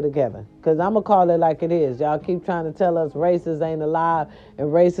America together, because I'm going to call it like it is. Y'all keep trying to tell us races ain't alive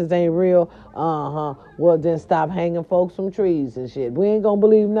and races ain't real. Well, then stop hanging folks from trees and shit. We ain't going to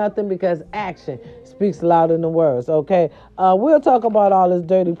believe nothing, because action speaks louder than words, okay? We'll talk about all this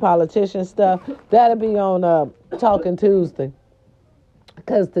dirty politician stuff. That'll be on Talking Tuesday,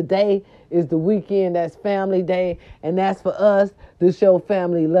 because today is the weekend. That's family day, and that's for us to show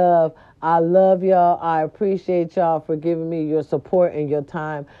family love. I love y'all. I appreciate y'all for giving me your support and your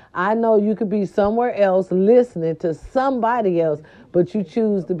time. I know you could be somewhere else listening to somebody else, but you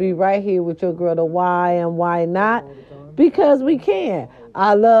choose to be right here with your girl, the why and why not, because we can.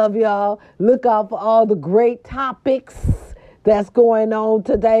 I love y'all. Look out for all the great topics that's going on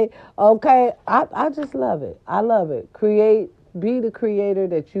today. Okay, I just love it. I love it. Be the creator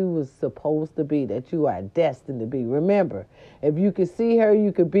that you was supposed to be, that you are destined to be. Remember, if you could see her,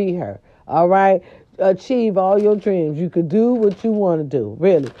 you could be her. All right? Achieve all your dreams. You could do what you want to do.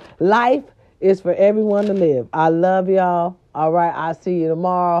 Really. Life is for everyone to live. I love y'all. All right? I'll see you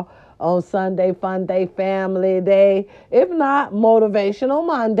tomorrow on Sunday, Fun Day, Family Day. If not, Motivational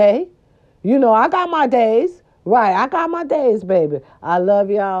Monday. I got my days. Right. I got my days, baby. I love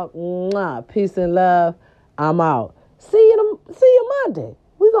y'all. Mwah. Peace and love. I'm out. See you Monday.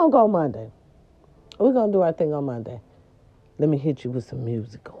 We're going to go Monday. We're going to do our thing on Monday. Let me hit you with some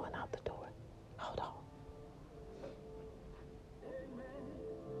music going out the door. Hold on.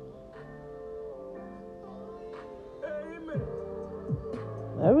 Amen.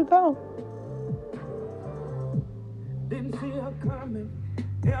 There we go. Didn't see her coming.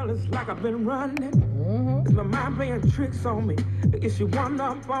 Hell, it's like I've been running. Mm-hmm. My mind playing tricks on me. Is she one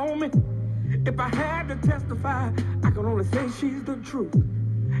up on me? If I had to testify, I can only say she's the truth.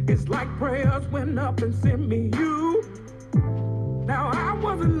 It's like prayers went up and sent me you. Now I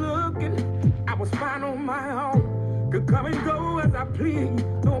wasn't looking, I was fine on my own. Could come and go as I please,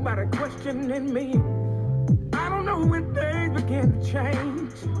 nobody questioning me. I don't know when things began to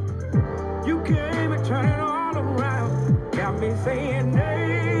change. You came and turned it all around. Got me saying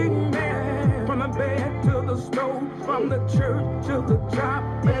amen. From the bed to the stove, from the church to the job,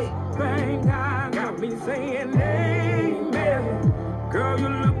 best thing I got me saying amen. Girl, you're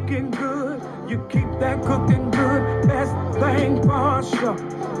looking good. You keep that cooking good. Best thing for sure.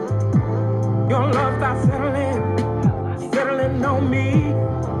 Your love starts settling on me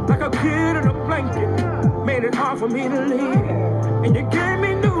like a kid in a blanket. Made it hard for me to leave. And you gave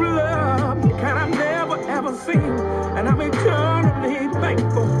me new love, the kind I've never ever seen. And I'm eternally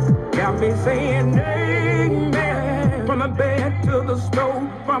thankful. Got me saying amen. From the bed to the stove,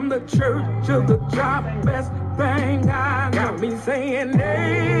 from the church to the job, best thing I got me saying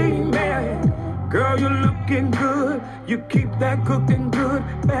amen. Girl, you're looking good. You keep that cooking good.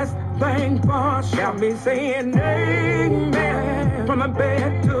 Best thing for sure. Got me saying amen. From the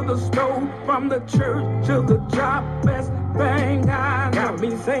bed to the stove, from the church to the job, best thing I got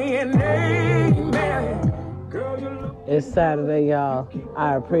me saying amen. It's Saturday, y'all.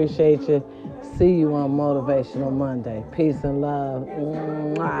 I appreciate you. See you on Motivational Monday. Peace and love.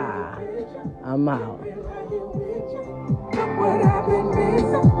 Mwah. I'm out. What I've been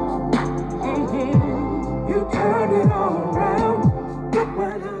missing. You turn it all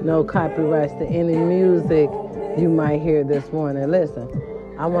around. No copyrights to any music you might hear this morning. Listen,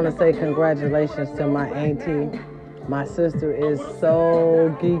 I want to say congratulations to my auntie. My sister is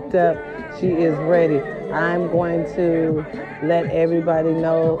so geeked up. She is ready. I'm going to let everybody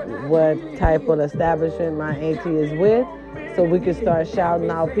know what type of establishment my auntie is with, so we can start shouting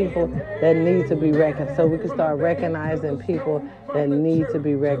out people that need to be recognized. So we can start recognizing people that need to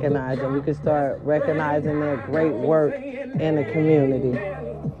be recognized, and we can start recognizing their great work in the community.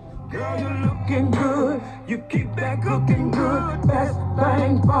 Girl, you looking good. You keep that cooking good. Best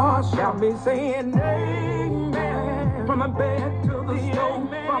thing for shall be saying amen. From the bed to the stove,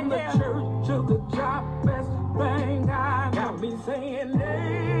 from the church to the job. Best thing I know. Be saying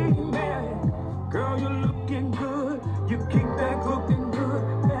amen. Girl, you looking good. You keep that cooking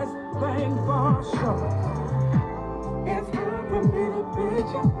good. Best thing for sure. It's hard for me to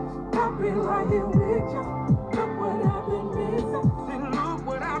picture. I'll be right here with you. Look what I've been missing. See, look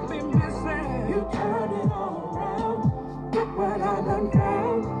what I've been missing. You turn it all around. Look what I done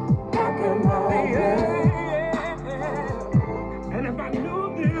found. I can love yeah. And if I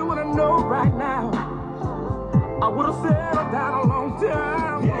knew then what I know right now, I would have settled down a long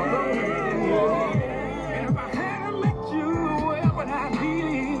time ago. Yeah. And if I hadn't met you, where would I be?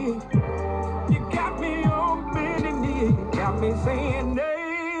 You got me on bending knee, got me saying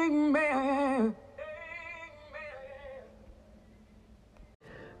amen.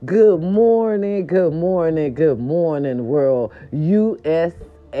 Good morning, good morning, good morning, world.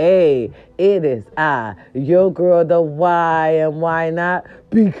 USA. It is I, your girl, the why and why not?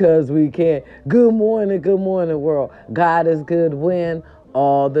 Because we can. Good morning, world. God is good when?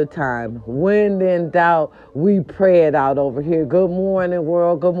 All the time. When in doubt, we pray it out over here. Good morning,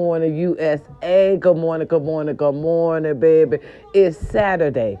 world. Good morning, USA. Good morning, baby. It's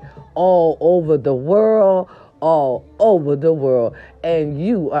Saturday all over the world. All over the world. And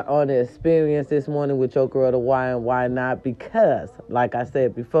you are on an experience this morning with your girl, the why and why not? Because, like I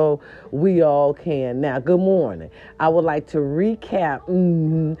said before, we all can. Now, good morning. I would like to recap.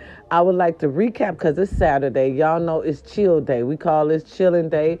 Because it's Saturday. Y'all know it's chill day. We call this chilling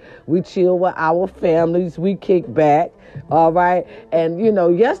day. We chill with our families. We kick back. All right. And,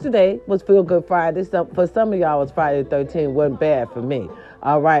 yesterday was Feel Good Friday. So for some of y'all, it was Friday the 13th. Wasn't bad for me.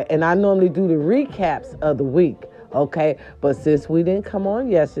 All right. And I normally do the recaps of the week. Okay. But since we didn't come on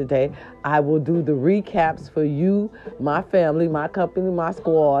yesterday, I will do the recaps for you, my family, my company, my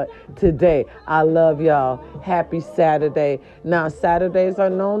squad today. I love y'all. Happy Saturday. Now, Saturdays are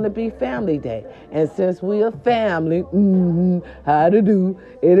known to be family day. And since we are family, how to do,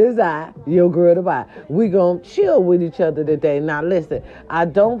 it is I, your girl, the bye. We gonna chill with each other today. Now, listen, I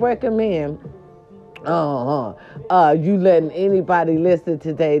don't recommend you letting anybody listen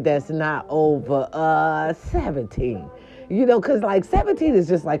today that's not over 17. Because like 17 is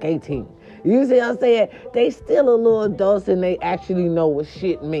just like 18. You see what I'm saying? They still a little adults and they actually know what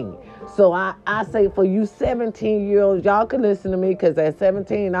shit mean. So I say for you 17-year-olds, y'all can listen to me because at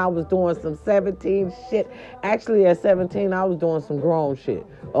 17, I was doing some 17 shit. Actually, at 17, I was doing some grown shit.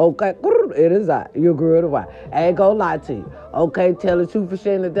 Okay? It is I, your girl, the why. I ain't gonna lie to you. Okay? Tell the truth and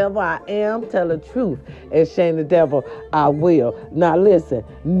shame the devil. I am. Tell the truth and shame the devil. I will. Now, listen.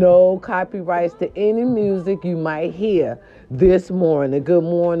 No copyrights to any music you might hear this morning. Good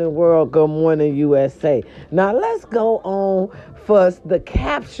morning, world. Good morning, USA. Now, let's go on for the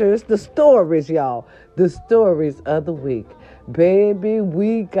captures, the stories, y'all. The stories of the week. Baby,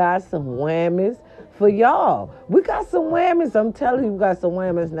 we got some whammies for y'all. We got some whammies. I'm telling you, we got some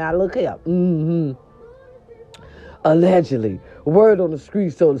whammies. Now, look here. Allegedly, word on the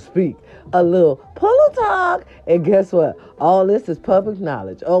street, so to speak, a little pillow talk, and guess what? All this is public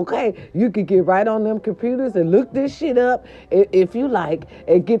knowledge, okay? You can get right on them computers and look this shit up if you like,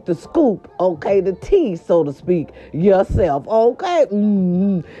 and get the scoop, okay, the tea, so to speak, yourself, okay?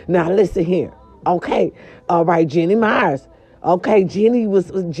 Now listen here, okay? All right, Jenny Myers, okay? Jenny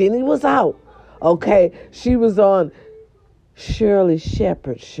was out, okay? She was on Shirley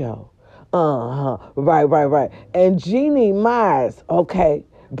Shepherd's show. Right. And Jeannie Myers, okay,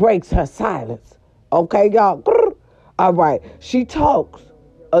 breaks her silence. Okay, y'all. All right. She talks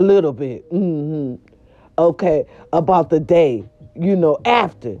a little bit, okay, about the day,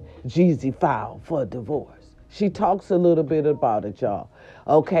 after Jeezy filed for divorce. She talks a little bit about it, y'all.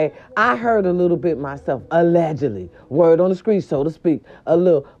 Okay. I heard a little bit myself, allegedly. Word on the street, so to speak. A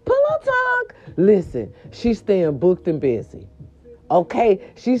little pillow talk. Listen, she's staying booked and busy. Okay,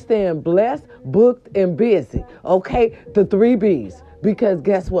 she's staying blessed, booked, and busy. Okay, the 3 B's. Because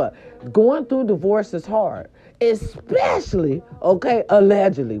guess what? Going through divorce is hard. Especially, okay,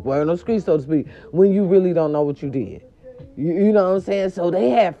 allegedly, word on the street, so to speak, when you really don't know what you did. You know what I'm saying? So they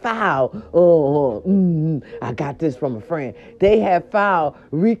had filed, I got this from a friend. They had filed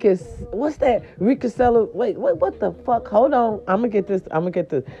what the fuck? Hold on. I'm gonna get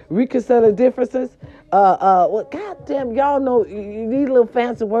this. Reconcile differences. Goddamn, y'all know these little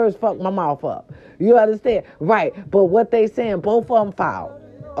fancy words fuck my mouth up. You understand? Right. But what they saying, both of them filed.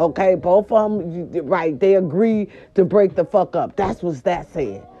 Okay, both of them, right, they agree to break the fuck up. That's what that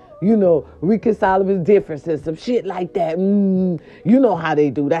said. reconcile his differences, some shit like that. You know how they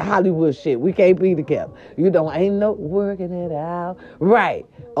do that Hollywood shit. We can't be together. Ain't no working it out. Right.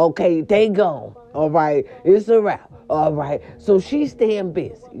 Okay, they gone. All right. It's a wrap. All right. So she's staying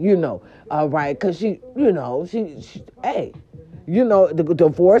busy, all right. Because the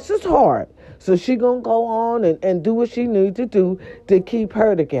divorce is hard. So she gonna go on and do what she needs to do to keep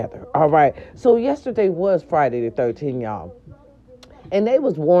her together. All right. So yesterday was Friday the 13th, y'all. And they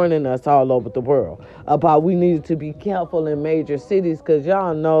was warning us all over the world about we needed to be careful in major cities because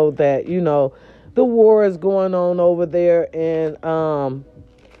y'all know that, the war is going on over there. And,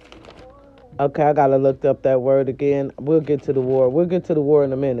 okay, I got to look up that word again. We'll get to the war. We'll get to the war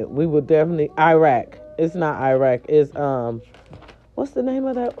in a minute. We will definitely, Iraq. It's not Iraq. It's, what's the name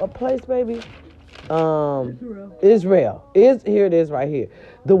of that place, baby? Israel. Here it is right here.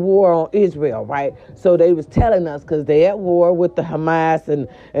 The war on Israel, right? So they was telling us because they at war with the Hamas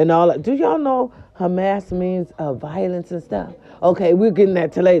and all that. Do y'all know Hamas means violence and stuff? Okay, we're getting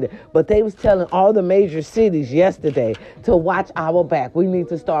that to later. But they was telling all the major cities yesterday to watch our back. We need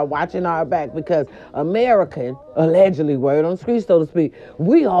to start watching our back because American, allegedly, word on the street, so to speak,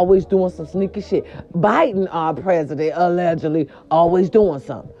 we always doing some sneaky shit. Biden, our president, allegedly, always doing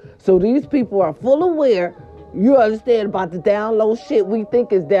something. So these people are full aware, you understand, about the down low shit we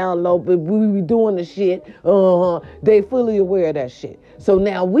think is down low, but we be doing the shit. They fully aware of that shit. So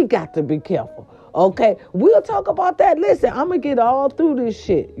now we got to be careful. Okay, we'll talk about that. Listen, I'm going to get all through this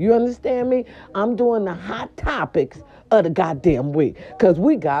shit. You understand me? I'm doing the hot topics of the goddamn week because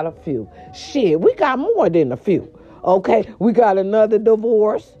we got a few. Shit, we got more than a few. Okay, we got another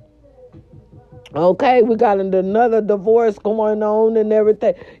divorce. Okay, we got another divorce going on and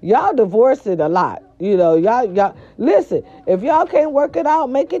everything. Y'all divorcing a lot. Y'all listen, if y'all can't work it out,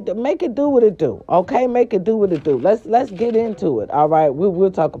 make it do what it do. Okay, make it do what it do. Let's get into it. All right,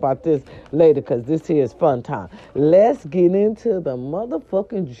 we'll talk about this later because this here is fun time. Let's get into the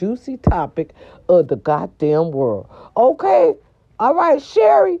motherfucking juicy topic of the goddamn world. Okay, all right,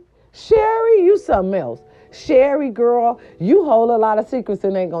 Sherry, you something else. Sherry, girl, you hold a lot of secrets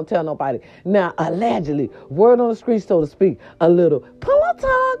and ain't gonna tell nobody. Now, allegedly, word on the street, so to speak, a little pillow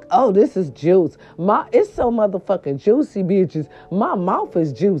talk. Oh, this is juice. It's so motherfucking juicy, bitches. My mouth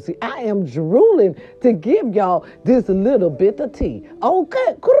is juicy. I am drooling to give y'all this little bit of tea.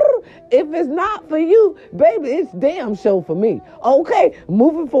 Okay, if it's not for you, baby, it's damn show for me. Okay,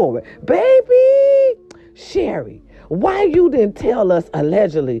 moving forward. Baby, Sherry, why you didn't tell us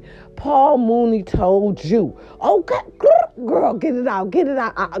allegedly Paul Mooney told you? Okay, girl, get it out.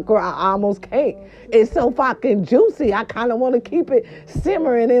 Girl, I almost can't. It's so fucking juicy. I kind of want to keep it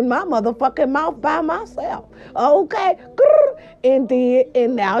simmering in my motherfucking mouth by myself. Okay, and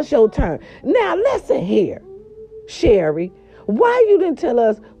now it's your turn. Now listen here, Sherry, why you didn't tell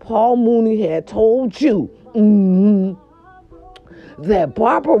us Paul Mooney had told you that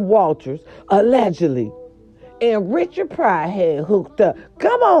Barbara Walters allegedly and Richard Pryor had hooked up?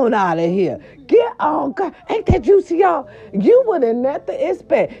 Come on out of here. Get on. God. Ain't that juicy, y'all? You would have never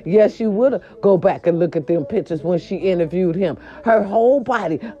expect. Yes, you would have. Go back and look at them pictures when she interviewed him. Her whole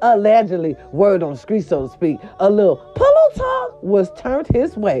body, allegedly, word on the street, so to speak, a little pillow talk was turned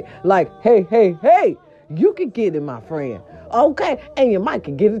his way. Like, hey, you can get it, my friend. Okay? And you might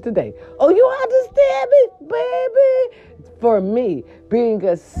can get it today. Oh, you understand me, baby? For me, being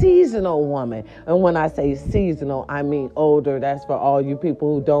a seasonal woman, and when I say seasonal, I mean older. That's for all you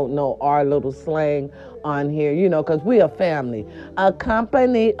people who don't know our little slang on here, because we a family, a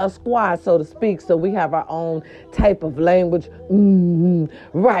company, a squad, so to speak. So we have our own type of language.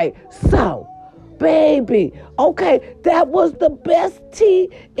 Right. So, baby, okay, that was the best tea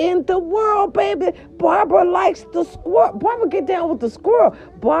in the world, baby. Barbara likes the squirrel. Barbara get down with the squirrel.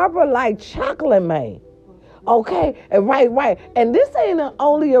 Barbara like chocolate, man. Okay, and right. And this ain't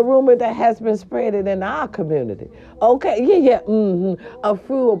only a rumor that has been spreaded in our community. Okay, yeah. A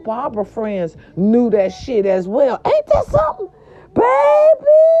few of Barbara friends knew that shit as well. Ain't that something?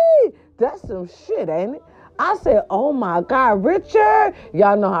 Baby, that's some shit, ain't it? I said, oh my God, Richard.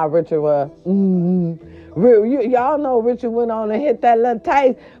 Y'all know how Richard was. Y'all know Richard went on and hit that little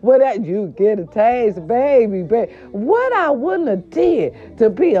taste. Well, that you get a taste, baby. What I wouldn't have did to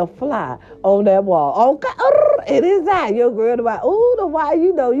be a fly on that wall. Okay, it is that. Your girl about, the why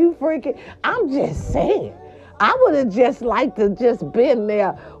you freaking. I'm just saying. I would have just liked to just been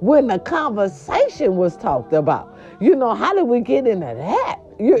there when the conversation was talked about. How did we get into that?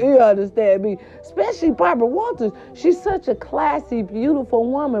 You understand me? Especially Barbara Walters. She's such a classy, beautiful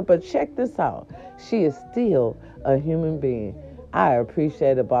woman. But check this out. She is still a human being. I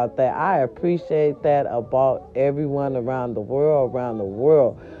appreciate about that. I appreciate that about everyone around the world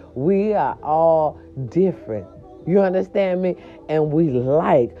We are all different. You understand me? And we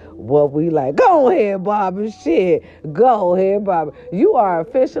like what we like. Go ahead, Barbara. Shit. Go ahead, Barbara. You are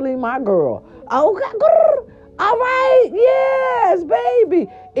officially my girl. Okay. All right. Yes, baby.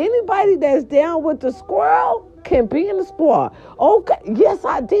 Anybody that's down with the squirrel can be in the squad. Okay. Yes,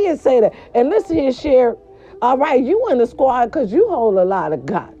 I did say that. And listen here, Sherry. All right. You in the squad because you hold a lot of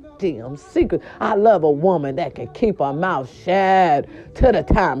goddamn secrets. I love a woman that can keep her mouth shut till the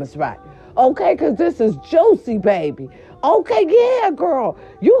time is right. Okay, because this is juicy, baby. Okay, yeah, girl.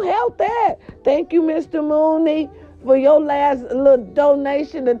 You helped that. Thank you, Mr. Mooney, for your last little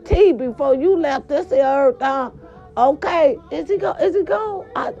donation of tea before you left this earth. Okay, is he gone?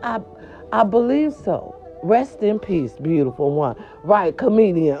 I believe so. Rest in peace, beautiful one. Right,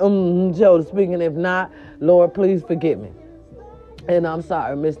 comedian. Joe speaking. If not, Lord, please forgive me. And I'm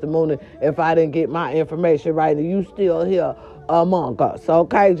sorry, Mr. Mooney, if I didn't get my information right and you still here among us,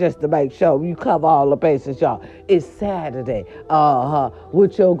 okay? Just to make sure you cover all the bases, y'all. It's Saturday,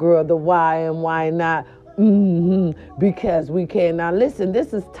 with your girl, the why and why not, because we can. Now, listen,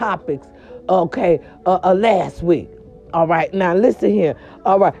 this is topics, okay, last week. All right, now listen here.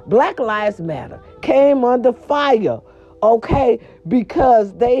 All right, Black Lives Matter came under fire, okay,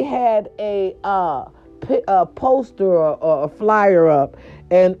 because they had a poster or a flyer up,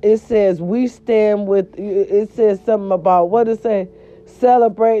 and it says we stand with. It says something about what it say,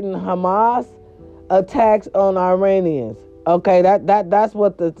 celebrating Hamas attacks on Iranians. Okay, that's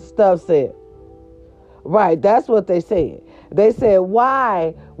what the stuff said. Right, that's what they said. They said,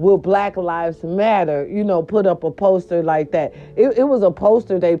 why will Black Lives Matter, put up a poster like that? It was a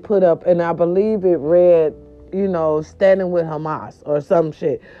poster they put up, and I believe it read, standing with Hamas or some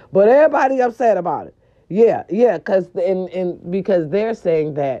shit. But everybody upset about it. Yeah, because they're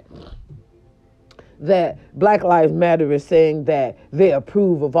saying that Black Lives Matter is saying that they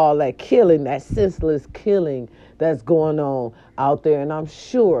approve of all that killing, that senseless killing that's going on out there. And I'm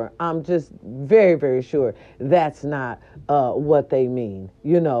just very, very sure that's not what they mean.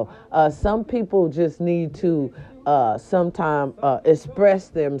 Some people just need to sometimes express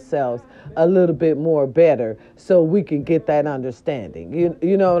themselves a little bit more better so we can get that understanding.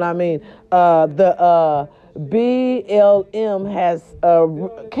 You know what I mean? The BLM has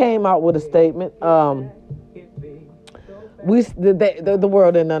came out with a statement. The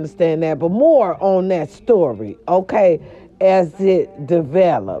world didn't understand that, but more on that story, okay, as it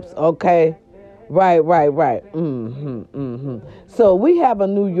develops, okay? Right. So we have a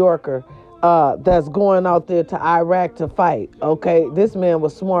New Yorker that's going out there to Iraq to fight, okay? This man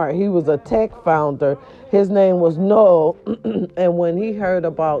was smart. He was a tech founder. His name was Noel, and when he heard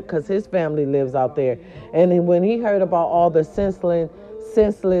about, because his family lives out there, and when he heard about all the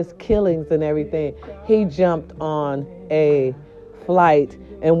senseless killings and everything, he jumped on a flight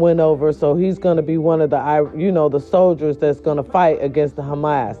and went over. So he's going to be one of the soldiers that's going to fight against the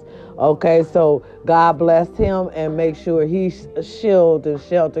Hamas. Okay, so God bless him and make sure he's shielded and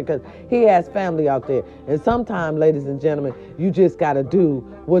sheltered, because he has family out there. And sometimes, ladies and gentlemen, you just got to do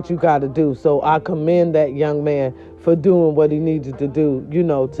what you got to do. So I commend that young man for doing what he needed to do,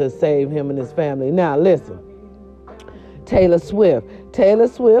 to save him and his family. Now, listen. Taylor Swift,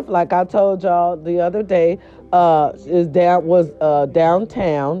 like I told y'all the other day, was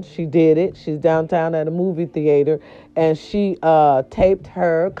downtown. She did it. She's downtown at a movie theater, and she taped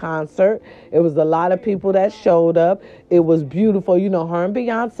her concert. It was a lot of people that showed up. It was beautiful. Her and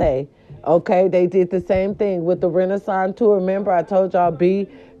Beyonce, okay, they did the same thing with the Renaissance tour. Remember, I told y'all B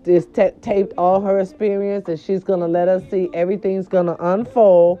just taped all her experience, and she's going to let us see everything's going to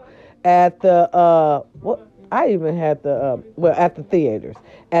unfold at the, I even had at the theaters,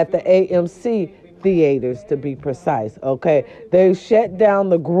 at the AMC theaters to be precise, okay? They shut down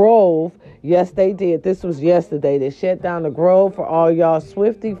the Grove. Yes, they did. This was yesterday. They shut down the Grove for all y'all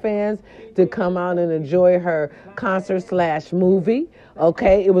Swiftie fans to come out and enjoy her concert/movie,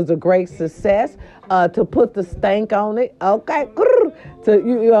 okay? It was a great success. To put the stank on it, okay? You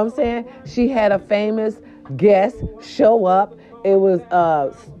know what I'm saying? She had a famous guest show up. It was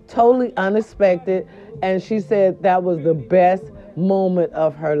totally unexpected, and she said that was the best moment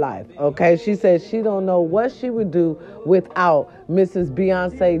of her life, okay? She said she don't know what she would do without Mrs.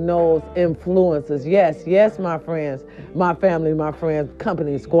 Beyonce Knowles' influences. Yes, my friends, my family, my friends,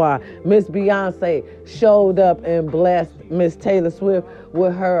 company squad. Miss Beyonce showed up and blessed Miss Taylor Swift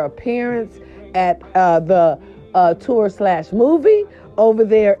with her appearance at the tour/movie over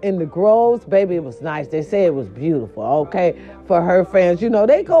there in the Groves. Baby, it was nice. They say it was beautiful, okay, for her fans.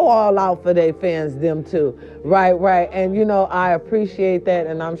 They go all out for their fans, them too. Right. And, I appreciate that,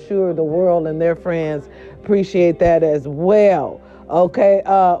 and I'm sure the world and their friends appreciate that as well. Okay,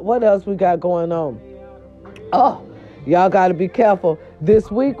 what else we got going on? Oh, y'all got to be careful.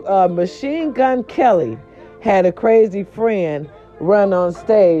 This week, Machine Gun Kelly had a crazy friend run on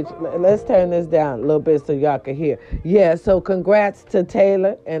stage. Let's turn this down a little bit so y'all can hear. Yeah, so congrats to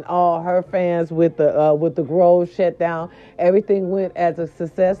Taylor and all her fans with the Grove shutdown. Everything went as a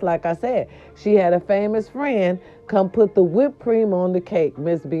success. Like I said, she had a famous friend come put the whipped cream on the cake.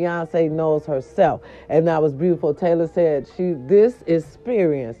 Miss Beyonce knows herself, and that was beautiful. Taylor said this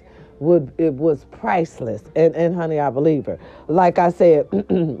experience it was priceless. And honey, I believe her. Like I said,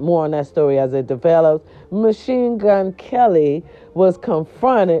 more on that story as it develops. Machine Gun Kelly was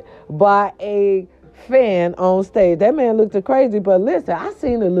confronted by a fan on stage. That man looked crazy, but listen, I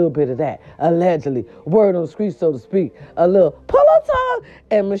seen a little bit of that, allegedly. Word on the street, so to speak. A little pillow talk,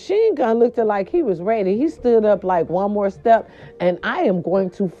 and Machine Gun looked like he was ready. He stood up like one more step, and I am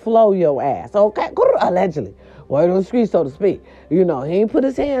going to flow your ass, okay? Allegedly. Word on the street, so to speak. You know, he ain't put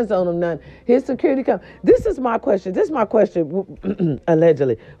his hands on him, none. His security come. This is my question,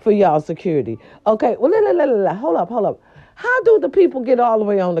 allegedly, for y'all security. Okay, well, hold up. How do the people get all the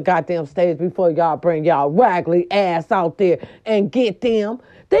way on the goddamn stage before y'all bring y'all raggedy ass out there and get them?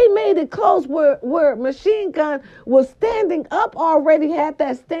 They made it close where Machine Gun was standing up already, had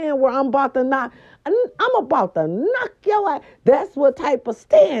that stand where I'm about to knock your ass. That's what type of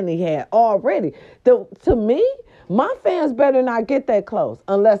stand he had already. To me, my fans better not get that close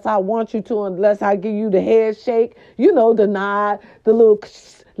unless I want you to, unless I give you the head shake, you know, the nod, the little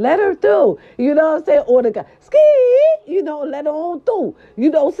let her through, you know what I'm saying? Or the guy, ski, you know, let her on through, you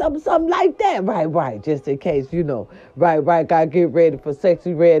know, something like that. Right, just in case, you know. Right, gotta get ready for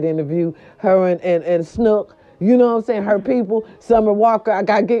Sexy Red interview, her and Snook, you know what I'm saying? Her people, Summer Walker, I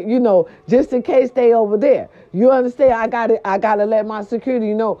gotta get, you know, just in case they over there. You understand? I gotta let my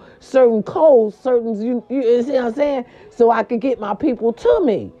security know certain codes, you see what I'm saying? So I can get my people to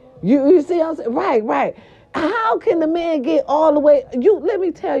me. You see what I'm saying? Right. How can the man get all the way? Let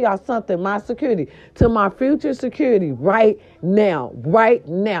me tell y'all something, my security, to my future security right now.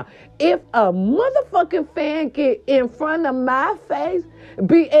 If a motherfucking fan get in front of my face,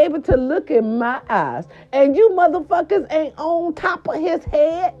 be able to look in my eyes, and you motherfuckers ain't on top of his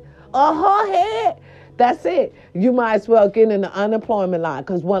head or her head, that's it. You might as well get in the unemployment line,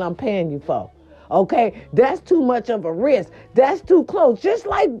 because what I'm paying you for. Okay? That's too much of a risk. That's too close. Just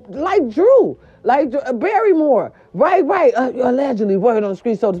like Drew. Like Barrymore, right, allegedly, word on the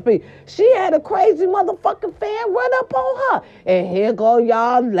street, so to speak. She had a crazy motherfucking fan run up on her. And here go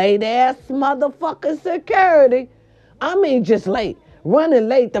y'all late ass motherfucking security. I mean, just late. Running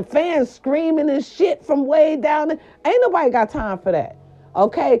late. The fans screaming and shit from way down there. Ain't nobody got time for that.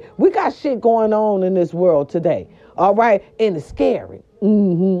 Okay? We got shit going on in this world today. All right? And it's scary.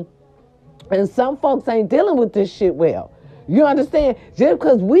 And some folks ain't dealing with this shit well. You understand? Just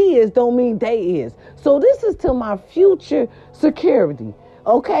because we is don't mean they is. So this is to my future security.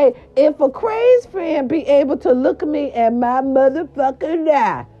 Okay? If a crazy friend be able to look at me and my motherfucking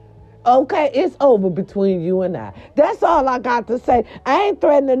eye, okay, it's over between you and I. That's all I got to say. I ain't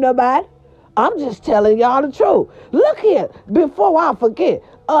threatening nobody. I'm just telling y'all the truth. Look here, before I forget.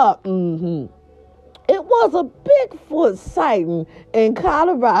 It was a Bigfoot sighting in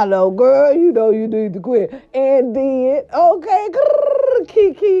Colorado. Girl, you know you need to quit. And then, okay,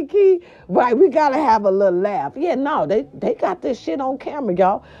 key. Right, we got to have a little laugh. Yeah, no, they got this shit on camera,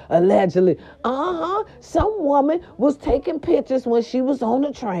 y'all, allegedly. Some woman was taking pictures when she was on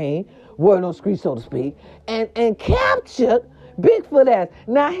the train, word on street, so to speak, and captured Bigfoot ass.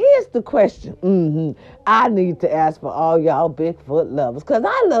 Now, here's the question. I need to ask for all y'all Bigfoot lovers, because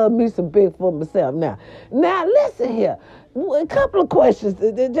I love me some Bigfoot myself. Now, listen here. A couple of questions.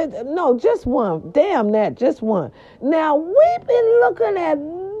 No, just one. Damn that, just one. Now, we've been looking at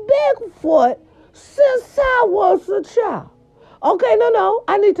Bigfoot since I was a child. Okay, no,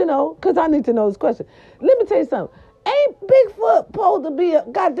 I need to know, because I need to know this question. Let me tell you something. Ain't Bigfoot supposed to be a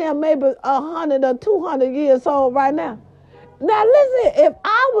goddamn maybe 100 or 200 years old right now? Now listen, if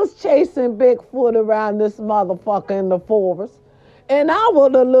I was chasing Bigfoot around this motherfucker in the forest, and I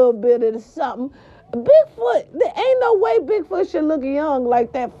was a little bit of something, Bigfoot, there ain't no way Bigfoot should look young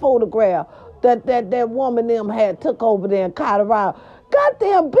like that photograph that woman them had took over there in Colorado.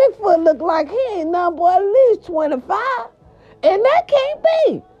 Goddamn, Bigfoot look like he ain't nothing but at least 25. And that can't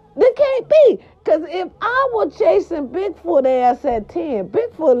be. Because if I were chasing Bigfoot ass at 10,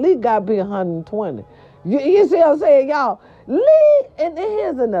 Bigfoot at least got to be 120. You see what I'm saying, y'all? And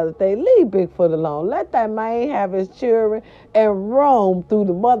here's another thing. Leave Bigfoot alone. Let that man have his children and roam through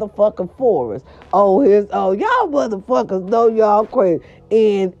the motherfucking forest. Y'all motherfuckers know y'all crazy.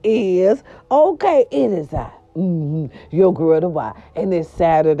 It is. Okay, it is I, Your girl, the why. And it's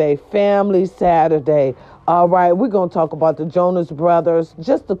Saturday, Family Saturday. All right, we're going to talk about the Jonas Brothers.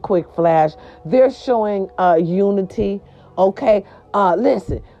 Just a quick flash. They're showing unity. Okay,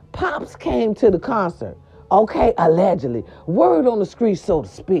 listen, Pops came to the concert. Okay, allegedly. Word on the street, so to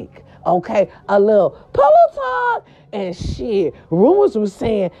speak. Okay, a little pillow talk and shit. Rumors were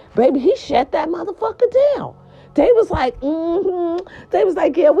saying, baby, he shut that motherfucker down. They was like, They was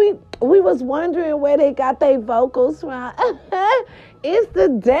like, yeah, we was wondering where they got their vocals from. It's the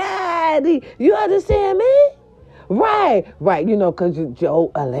daddy. You understand me? Right. You know, because Joe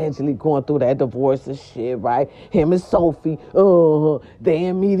allegedly going through that divorce and shit, right? Him and Sophie, they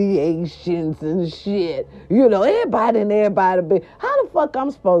in mediations and shit. You know, everybody be. How the fuck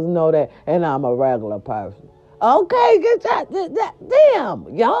I'm supposed to know that? And I'm a regular person. Okay, get that.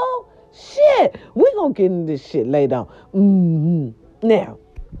 Damn, y'all. Shit. We gonna get into this shit later on. Now,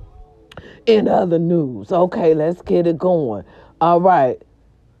 in other news, okay, let's get it going. All right.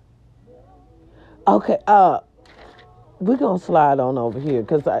 Okay, we're going to slide on over here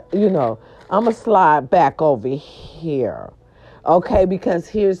because, I'm going to slide back over here. Okay, because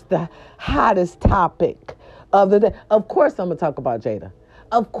here's the hottest topic of the day. Of course, I'm going to talk about Jada.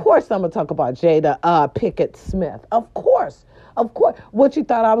 Of course, I'm going to talk about Jada Pinkett Smith. Of course. What you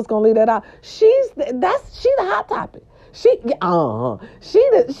thought I was going to leave that out? She the hot topic. She the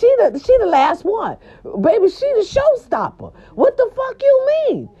last one. Baby, she the showstopper. What the fuck you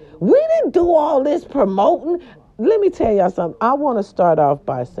mean? We didn't do all this promoting. Let me tell y'all something. I want to start off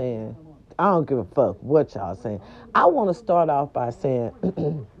by saying, I don't give a fuck what y'all saying. I want to start off by saying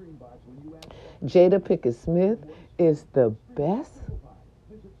Jada Pinkett Smith is the best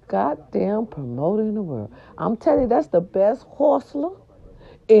goddamn promoter in the world. I'm telling you, that's the best hustler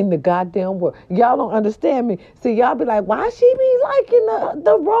in the goddamn world. Y'all don't understand me. See, y'all be like, why she be liking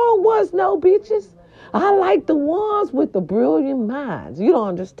the wrong ones? No, bitches. I like the ones with the brilliant minds. You don't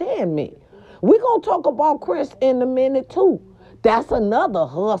understand me. We're going to talk about Chris in a minute, too. That's another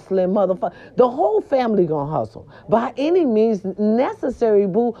hustling motherfucker. The whole family going to hustle. By any means necessary,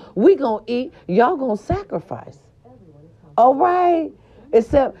 boo. We going to eat. Y'all going to sacrifice. All right?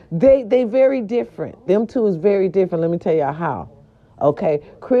 Except they very different. Them two is very different. Let me tell y'all how. Okay?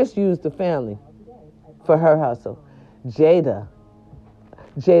 Chris used the family for her hustle. Jada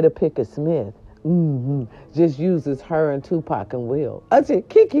Pinkett Smith, just uses her and Tupac and Will. I said,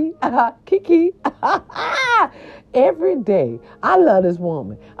 Kiki. Every day. I love this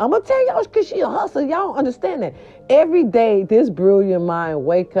woman. I'm going to tell y'all because she a hustler. Y'all don't understand that. Every day, this brilliant mind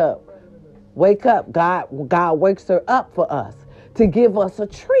wake up. God wakes her up for us to give us a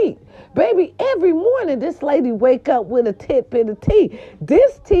treat. Baby, every morning this lady wake up with a tidbit of tea.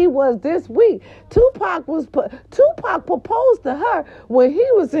 This tea was this week. Tupac proposed to her when he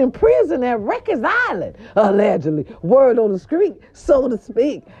was in prison at Rikers Island, allegedly. Word on the street, so to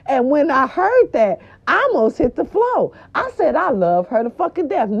speak. And when I heard that, I almost hit the floor. I said, I love her to fucking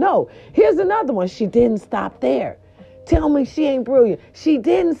death. No, here's another one. She didn't stop there. Tell me she ain't brilliant. She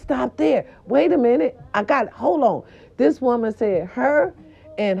didn't stop there. Wait a minute. Hold on. This woman said her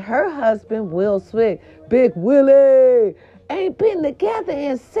and her husband, Will Smith, Big Willie, ain't been together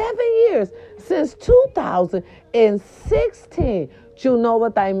in 7 years, since 2016. You know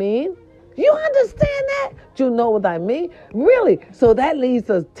what I mean? You understand that? You know what I mean? Really? So that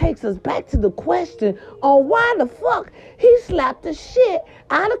takes us back to the question on why the fuck he slapped the shit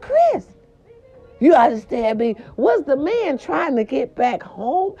out of Chris. You understand me? Was the man trying to get back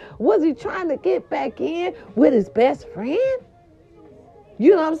home? Was he trying to get back in with his best friend?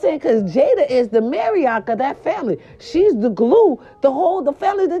 You know what I'm saying? Because Jada is the Marriott of that family. She's the glue to hold the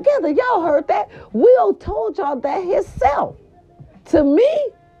family together. Y'all heard that? Will told y'all that himself. To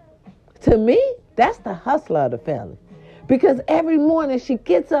me, that's the hustler of the family. Because every morning she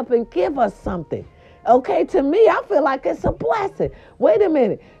gets up and give us something. Okay, to me, I feel like it's a blessing. Wait a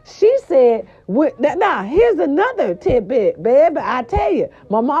minute. She said, now, here's another tidbit, baby. I tell you,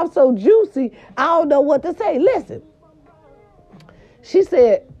 my mom's so juicy, I don't know what to say. Listen. She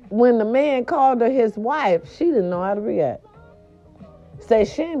said when the man called her his wife, she didn't know how to react. Say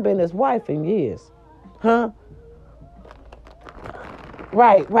she ain't been his wife in years. Huh?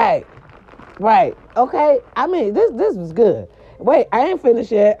 Right. Okay? I mean, this was good. Wait, I ain't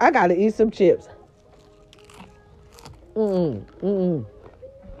finished yet. I gotta eat some chips. I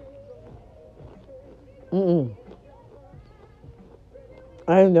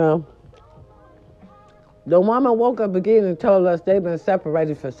know. The woman woke up again and told us they've been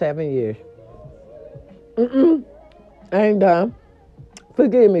separated for 7 years. I ain't done.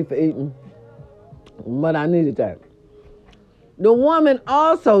 Forgive me for eating, but I needed that. The woman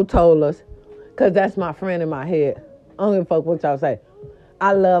also told us, Because that's my friend in my head. I don't give a fuck what y'all say.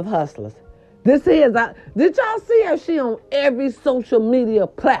 I love hustlers. Did y'all see her? She on every social media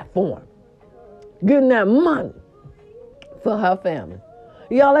platform. Getting that money for her family.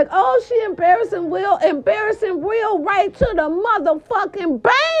 Y'all like, oh, she embarrassing Will right to the motherfucking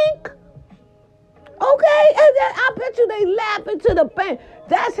bank. Okay, and then I bet you they laughing to the bank.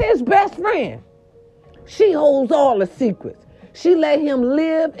 That's his best friend. She holds all the secrets. She let him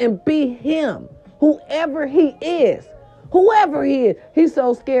live and be him, whoever he is. Whoever he is. He's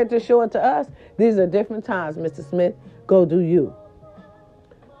so scared to show it to us. These are different times, Mr. Smith. Go do you.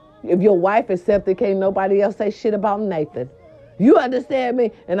 If your wife is septic, can't nobody else say shit about Nathan. You understand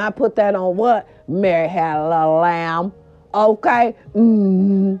me? And I put that on what? Mary had a little lamb. Okay?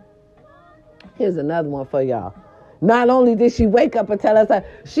 Here's another one for y'all. Not only did she wake up and tell us that,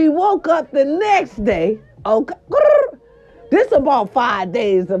 she woke up the next day. Okay? This is about 5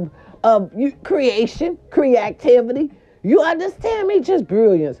 days of creation, creativity. You understand me? Just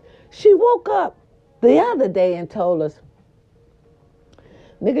brilliance. She woke up the other day and told us,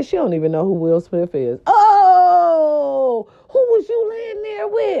 nigga, she don't even know who Will Smith is. Oh, who was you laying there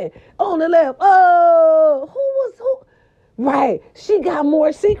with? On the left. Oh, who? Right. She got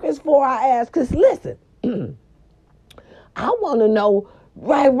more secrets for our ass. Because listen, I want to know,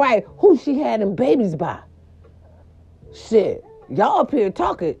 right, who she had them babies by. Shit. Y'all up here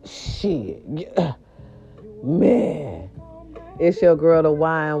talking shit. Man. It's your girl, the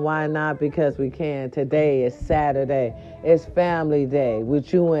why and why not, because we can. Today is Saturday. It's family day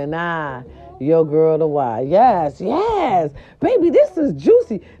with you and I. Your girl, the why. Yes. Baby, this is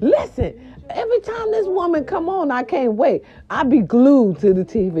juicy. Listen, every time this woman come on, I can't wait. I be glued to the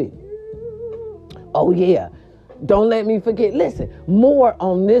TV. Oh, yeah. Don't let me forget. Listen, more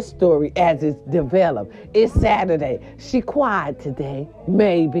on this story as it's developed. It's Saturday. She quiet today.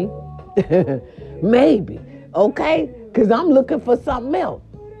 Maybe. Maybe. Okay? Because I'm looking for something else.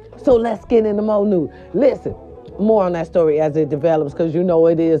 So let's get into more news. Listen, more on that story as it develops, because you know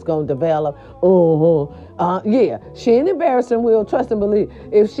it is going to develop. Yeah, she ain't embarrassing Will, trust and believe.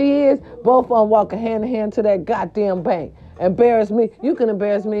 If she is, both of them walking hand in hand to that goddamn bank. Embarrass me. You can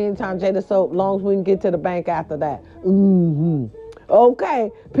embarrass me anytime, Jada, so long as we can get to the bank after that.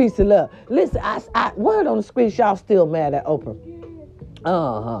 Okay, peace and love. Listen, I word on the street, y'all still mad at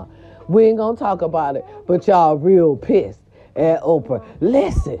Oprah. We ain't gonna talk about it, but y'all real pissed at Oprah.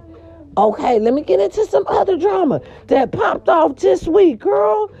 Listen, okay, let me get into some other drama that popped off this week,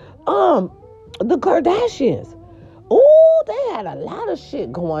 girl. The Kardashians. Ooh, they had a lot of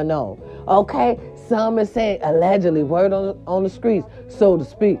shit going on. Okay, some is saying allegedly, word on the streets, so to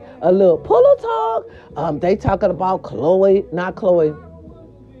speak, a little pillow talk. They talking about not Khloe.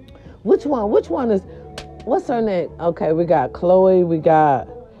 Which one is? What's her name? Okay, we got Khloe, we got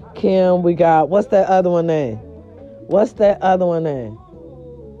Kim, we got, what's that other one name?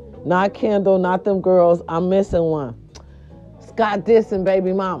 Not Kendall, not them girls. I'm missing one. Scott Dixon,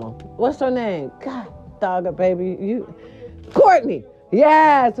 baby mama. What's her name? God, dog it, baby. Courtney.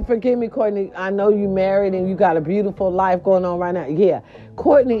 Yes, forgive me, Courtney. I know you married and you got a beautiful life going on right now. Yeah,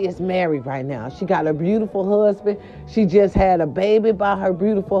 Courtney is married right now. She got a beautiful husband. She just had a baby by her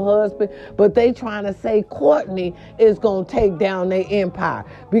beautiful husband. But they trying to say Courtney is going to take down their empire.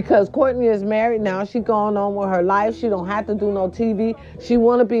 Because Courtney is married now. She going on with her life. She don't have to do no TV. She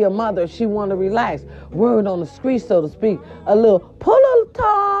want to be a mother. She want to relax. Word on the street, so to speak. A little pillow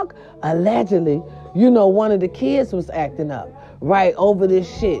talk. Allegedly, one of the kids was acting up. Right, over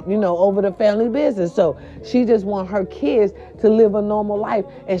this shit, over the family business. So she just want her kids to live a normal life.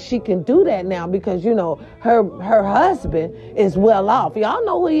 And she can do that now because, her husband is well off. Y'all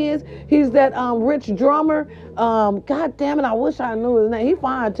know who he is. He's that rich drummer. God damn it, I wish I knew his name. He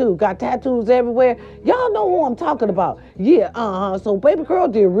fine too. Got tattoos everywhere. Y'all know who I'm talking about. Yeah, So baby girl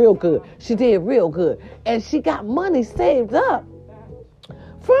did real good. She did real good. And she got money saved up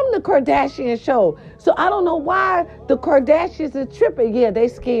from the Kardashian show. So I don't know why the Kardashians are tripping. Yeah, they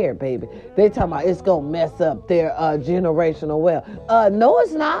scared, baby. They talking about it's going to mess up their generational wealth. No,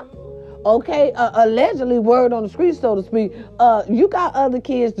 it's not. Okay, allegedly, word on the street, so to speak. You got other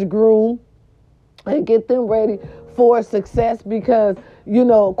kids to groom and get them ready for success because,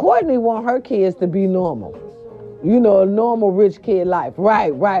 Courtney want her kids to be normal. A normal rich kid life.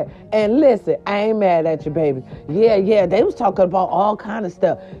 Right. And listen, I ain't mad at you, baby. Yeah. They was talking about all kind of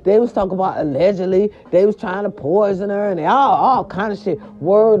stuff. They was talking about allegedly they was trying to poison her and all kind of shit.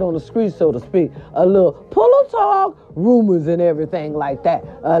 Word on the street, so to speak. A little pillow talk, rumors and everything like that.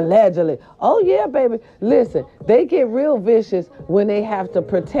 Allegedly. Oh, yeah, baby. Listen, they get real vicious when they have to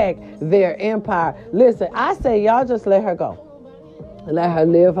protect their empire. Listen, I say y'all just let her go. Let her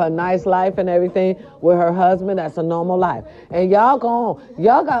live her nice life and everything with her husband. That's a normal life. And y'all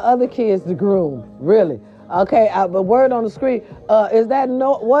got other kids to groom, really. Okay, but word on the street, is that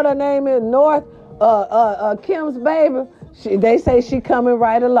what her name is? North, Kim's baby. They say she coming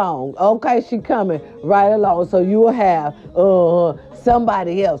right along. Okay, she coming right along. So you will have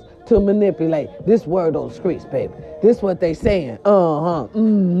somebody else to manipulate. This word on the streets, baby. This what they saying.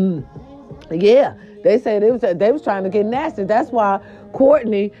 Yeah. They say they was trying to get nasty. That's why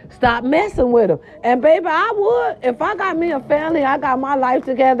Courtney stopped messing with him. And baby, I would. If I got me a family, I got my life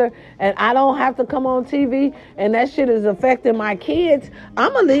together, and I don't have to come on TV, and that shit is affecting my kids,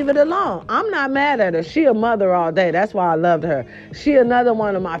 I'm going to leave it alone. I'm not mad at her. She a mother all day. That's why I loved her. She another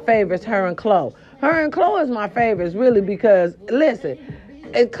one of my favorites, her and Chloe. Her and Chloe is my favorites, really, because, listen,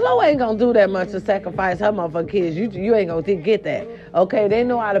 and Chloe ain't gonna do that much to sacrifice her motherfucking kids. You ain't gonna get that. Okay, they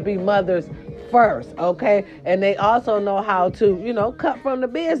know how to be mothers first, okay? And they also know how to, cut from the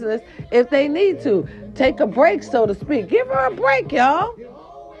business if they need to. Take a break, so to speak. Give her a break, y'all.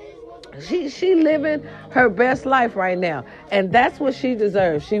 She living her best life right now. And that's what she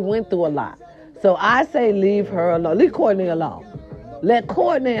deserves. She went through a lot. So I say leave her alone. Leave Courtney alone. Let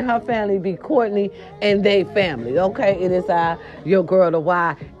Courtney and her family be Courtney and they family, okay? It is your girl, the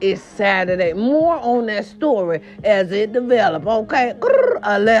Y. It's Saturday. More on that story as it develops, okay?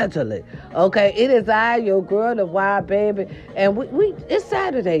 Allegedly, okay? It is your girl, the Y, baby. And it's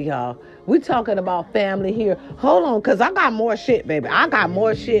Saturday, y'all. We talking about family here. Hold on, because I got more shit, baby. I got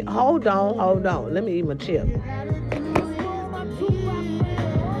more shit. Hold on. Let me eat my chip.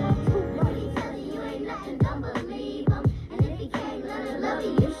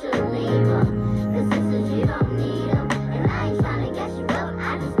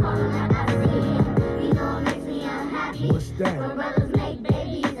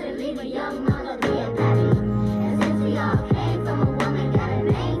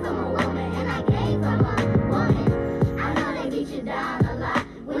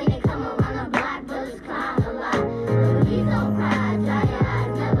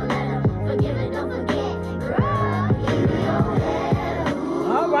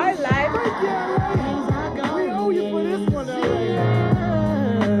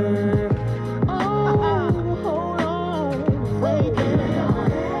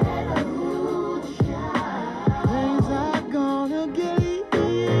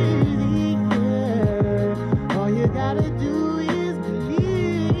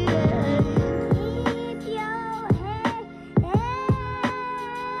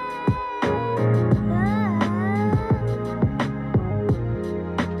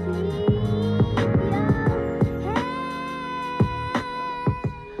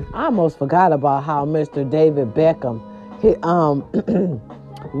 I almost forgot about how Mr. David Beckham,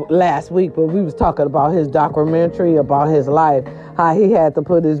 last week, but we was talking about his documentary about his life, how he had to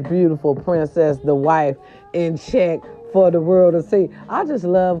put his beautiful princess, the wife, in check for the world to see. I just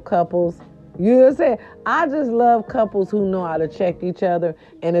love couples. You know what I'm saying? I just love couples who know how to check each other,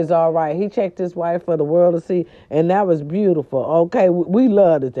 and it's all right. He checked his wife for the world to see, and that was beautiful. Okay, we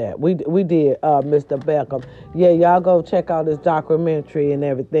loved it. That we did, Mr. Beckham. Yeah, y'all go check out his documentary and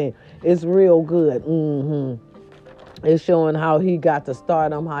everything. It's real good. It's showing how he got to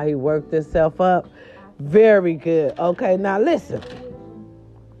stardom, how he worked himself up. Very good. Okay, now listen.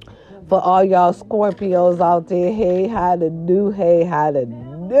 For all y'all Scorpios out there, hey, how to do? Hey, how to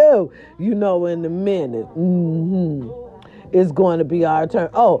do? In a minute. It's going to be our turn.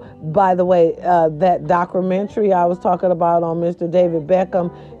 Oh, by the way, that documentary I was talking about on Mr. David Beckham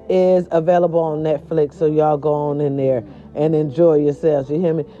is available on Netflix, so y'all go on in there and enjoy yourselves. You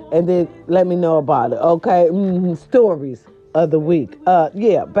hear me? And then let me know about it, okay? Stories of the week.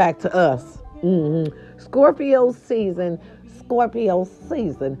 Back to us. Scorpio season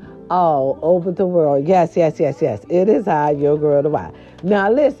all over the world. Yes. It is your girl, the Y.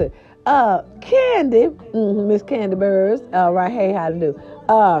 Now listen, Candy, Miss Candy Burrs. All right, hey, how to do?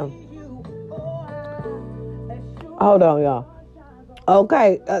 Hold on, y'all.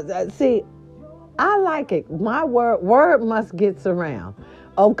 Okay, see, I like it. My word must get around.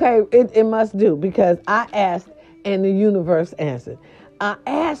 Okay, it must do, because I asked and the universe answered. I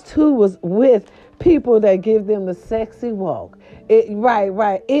asked who was with people that give them the sexy walk.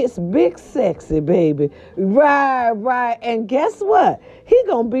 Right. It's Big Sexy, baby. Right. And guess what? He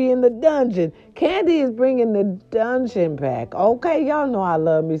gonna be in the dungeon. Candy is bringing the dungeon back. Okay, y'all know I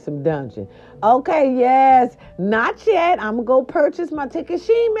love me some dungeon. Okay, yes. Not yet. I'm gonna go purchase my ticket.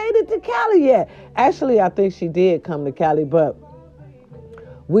 She ain't made it to Cali yet. Actually, I think she did come to Cali, but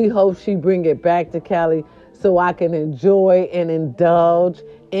we hope she bring it back to Cali so I can enjoy and indulge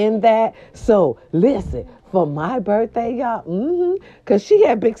in that. So listen, for my birthday, y'all. Because she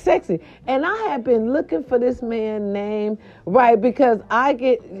had Big Sexy. And I had been looking for this man name, right? Because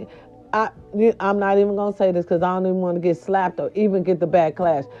I'm not even going to say this because I don't even want to get slapped or even get the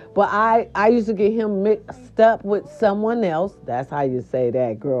backlash. But I used to get him mixed up with someone else. That's how you say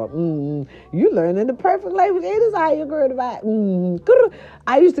that, girl. You learning the perfect language. It is how you girl about.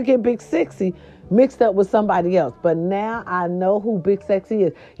 I used to get Big Sexy mixed up with somebody else. But now I know who Big Sexy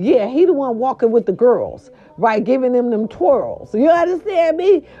is. Yeah, he the one walking with the girls, right? Giving them twirls. You understand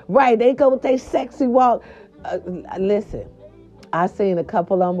me? Right, they go with their sexy walk. Listen. I seen a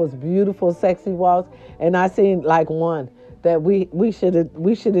couple of them was beautiful, sexy walks, and I seen like one that we should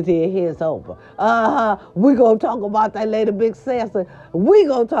have did his over. We gonna talk about that later, Big Sassy. We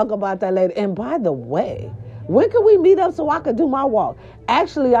gonna talk about that later. And by the way, when can we meet up so I can do my walk?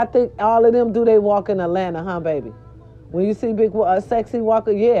 Actually, I think all of them do they walk in Atlanta, huh, baby? When you see Big Sexy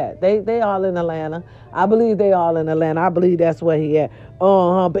Walker, yeah, they all in Atlanta. I believe they all in Atlanta. I believe that's where he at.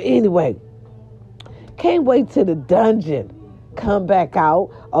 But anyway, can't wait till the dungeon come back out,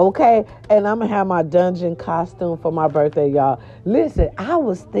 okay? And I'm gonna have my dungeon costume for my birthday, y'all. Listen, I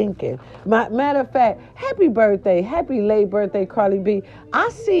was thinking, matter of fact, happy birthday, happy late birthday, Carly B. I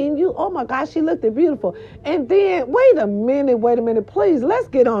seen you. Oh my gosh, she looked beautiful. And then, wait a minute, please, let's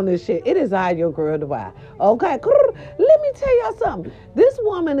get on this shit. It is I, your girl, Divine. Okay, let me tell y'all something. This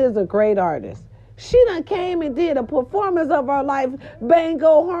woman is a great artist. She done came and did a performance of her life,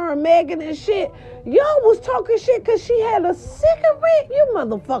 Bango, her and Megan and shit. Y'all was talking shit because she had a cigarette. You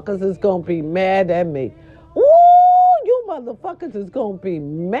motherfuckers is going to be mad at me. Ooh, you motherfuckers is going to be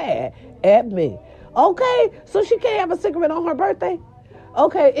mad at me. Okay, so she can't have a cigarette on her birthday?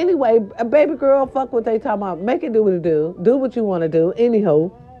 Okay, anyway, baby girl, fuck what they talking about. Make it do what it do. Do what you want to do.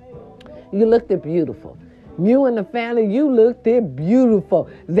 Anyhow, you looked it beautiful. You and the family, you looked it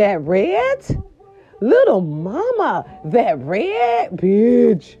beautiful. That red... Little mama, that red,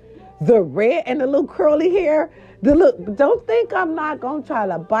 bitch, the red and the little curly hair, don't think I'm not going to try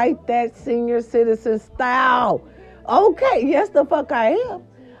to bite that senior citizen style. Okay, yes, the fuck I am.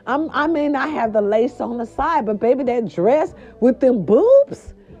 I may not have the lace on the side, but baby, that dress with them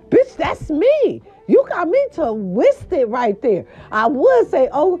boobs, bitch, that's me. You got me twisted right there. I would say,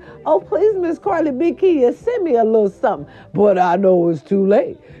 oh, please, Miss Carly B. Kia, send me a little something. But I know it's too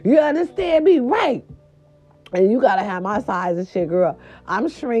late. You understand me? Right. And you got to have my size and shit, girl. I'm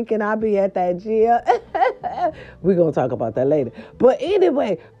shrinking. I'll be at that gym. We're going to talk about that later. But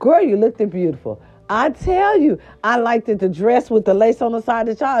anyway, girl, you looked beautiful. I tell you, I liked it, the dress with the lace on the side.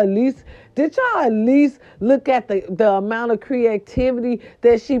 Did y'all at least look at the amount of creativity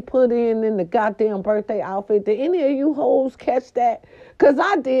that she put in the goddamn birthday outfit? Did any of you hoes catch that? Because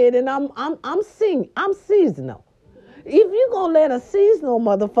I did, and I'm seasonal. If you gonna let a seasonal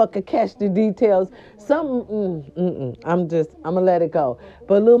motherfucker catch the details, I'm gonna let it go.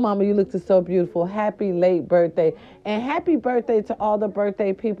 But little mama, you looked so beautiful. Happy late birthday, and happy birthday to all the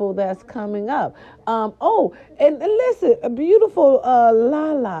birthday people that's coming up. And listen, a beautiful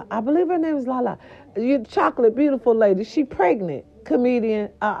Lala. I believe her name is Lala. You chocolate, beautiful lady. She pregnant. Comedian.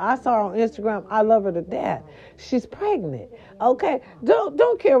 I saw her on Instagram. I love her to death. She's pregnant. Okay,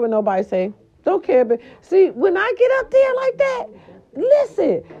 don't care what nobody say. Don't care, but see, when I get up there like that,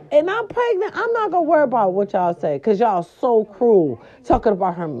 listen, and I'm pregnant, I'm not going to worry about what y'all say, because y'all so cruel, talking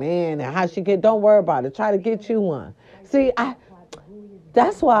about her man and how she don't worry about it, try to get you one. See,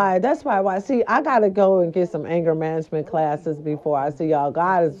 that's why, see, I got to go and get some anger management classes before I see y'all.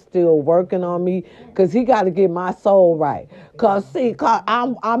 God is still working on me, because he got to get my soul right, because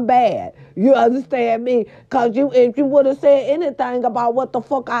I'm bad. You understand me? Because if you would have said anything about what the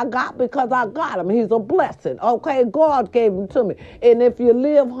fuck I got, because I got him, he's a blessing, okay? God gave him to me. And if you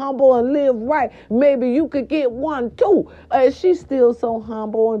live humble and live right, maybe you could get one too. And she's still so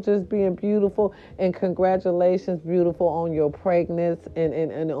humble and just being beautiful. And congratulations, beautiful, on your pregnancy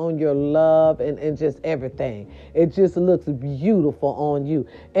and on your love and just everything. It just looks beautiful on you.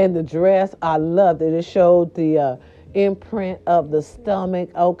 And the dress, I loved it. It showed the imprint of the stomach.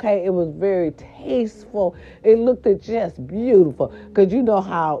 Okay, it was very tasteful. It looked just beautiful, because you know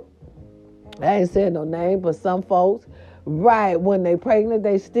how, I ain't saying no name, but some folks, right, when they pregnant,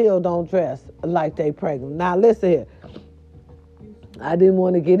 they still don't dress like they pregnant. Now listen here, I didn't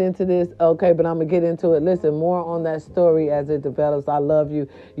want to get into this, okay, but I'm gonna get into it. Listen, more on that story as it develops. I love you.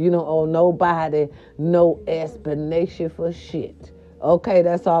 You don't owe nobody no explanation for shit. Okay,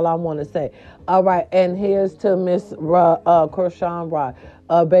 that's all I want to say. All right, and here's to Miss Kershawn Rod.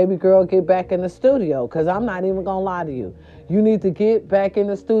 Baby girl, get back in the studio, because I'm not even going to lie to you. You need to get back in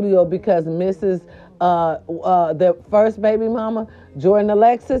the studio, because Mrs. The first baby mama, Jordan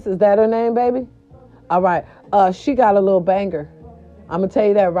Alexis, is that her name, baby? All right. She got a little banger. I'm going to tell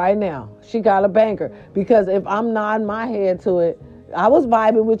you that right now. She got a banger. Because if I'm nodding my head to it, I was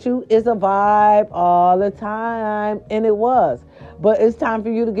vibing with you. It's a vibe all the time. And it was. But it's time for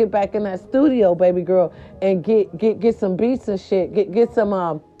you to get back in that studio, baby girl, and get some beats and shit. Get some,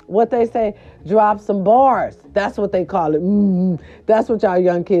 what they say, drop some bars. That's what they call it. That's what y'all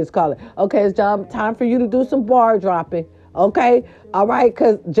young kids call it. Okay, it's time for you to do some bar dropping. Okay? All right?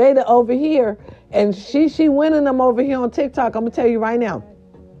 Because Jada over here, and she winning them over here on TikTok. I'm going to tell you right now.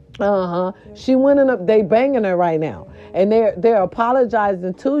 She winning up. They banging her right now. And they're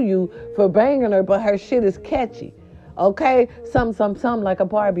apologizing to you for banging her, but her shit is catchy. Okay? Something like a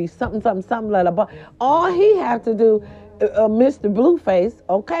Barbie. Something like a Barbie. All he have to do, Mr. Blueface,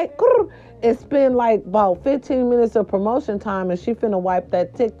 okay, is spend like about 15 minutes of promotion time, and she finna wipe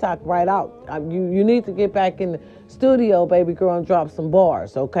that TikTok right out. You need to get back in the studio, baby girl, and drop some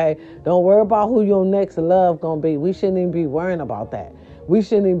bars, okay? Don't worry about who your next love gonna be. We shouldn't even be worrying about that. We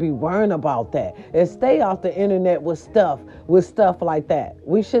shouldn't even be worrying about that. And stay off the internet with stuff like that.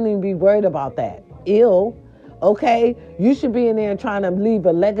 We shouldn't even be worried about that. Ew. Okay? You should be in there trying to leave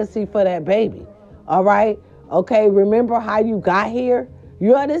a legacy for that baby. All right? Okay? Remember how you got here?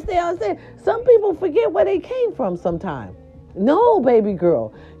 You understand what I'm saying? Some people forget where they came from sometimes. No, baby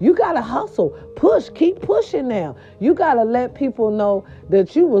girl. You got to hustle. Push. Keep pushing now. You got to let people know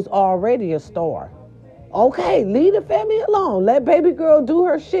that you was already a star. Okay, leave the family alone. Let baby girl do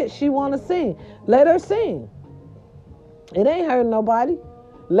her shit. She want to sing. Let her sing. It ain't hurting nobody.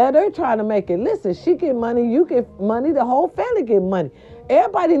 Let her try to make it. Listen, she get money, you get money, the whole family get money.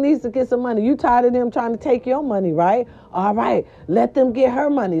 Everybody needs to get some money. You tired of them trying to take your money, right? All right, let them get her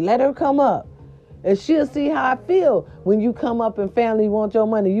money. Let her come up. And she'll see how I feel when you come up and family want your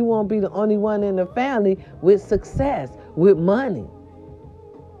money. You won't be the only one in the family with success, with money.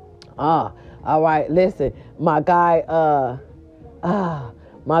 All right, listen, my guy,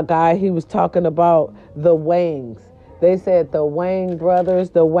 he was talking about the Wangs. They said the Wang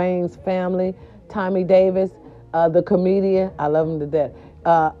brothers, the Wang's family, Tommy Davis, the comedian, I love him to death.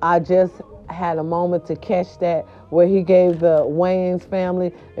 I just had a moment to catch that where he gave the Wayans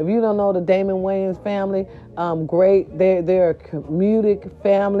family. If you don't know the Damon Wayans family, great. They're a comedic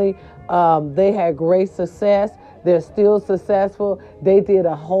family. They had great success. They're still successful. They did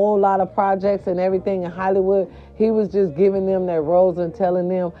a whole lot of projects and everything in Hollywood. He was just giving them their roles and telling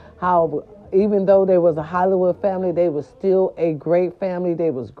them how even though they was a Hollywood family, they was still a great family. They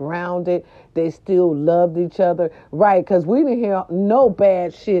was grounded. They still loved each other. Right, because we didn't hear no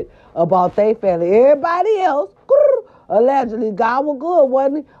bad shit about their family. Everybody else, allegedly, God was good,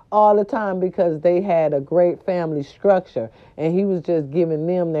 wasn't he? All the time because they had a great family structure. And he was just giving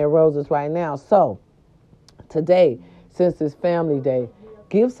them their roses right now. So, today, since it's family day,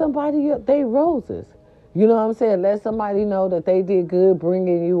 give somebody their roses. You know what I'm saying? Let somebody know that they did good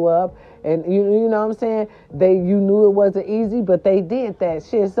bringing you up. And you know what I'm saying? You knew it wasn't easy, but they did that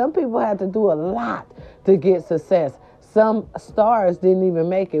shit. Some people had to do a lot to get success. Some stars didn't even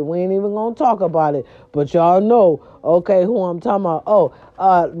make it. We ain't even gonna talk about it. But y'all know, okay, who I'm talking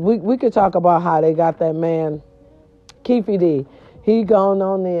about. We could talk about how they got that man, Keefe D. He gone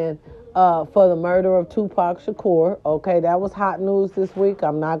on in for the murder of Tupac Shakur. Okay, that was hot news this week.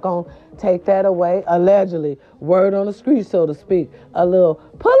 I'm not going to take that away. Allegedly. Word on the street, so to speak. A little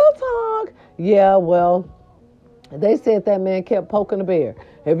pillow talk. Yeah, well, they said that man kept poking the bear.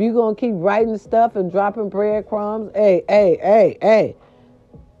 If you're going to keep writing stuff and dropping breadcrumbs, hey.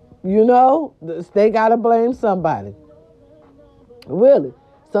 You know, they got to blame somebody. Really.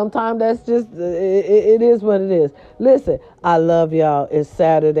 Sometimes that's just, it is what it is. Listen, I love y'all. It's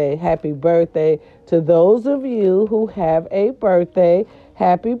Saturday. Happy birthday to those of you who have a birthday.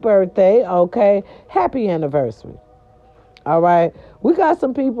 Happy birthday, okay? Happy anniversary. All right? We got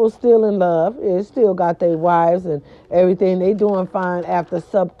some people still in love. They still got their wives and everything. They doing fine after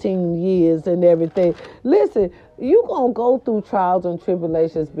 17 years and everything. Listen, you gonna go through trials and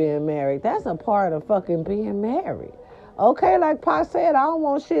tribulations being married. That's a part of fucking being married. Okay, like Pa said, I don't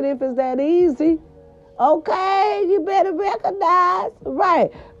want shit if it's that easy. Okay, you better recognize. Right,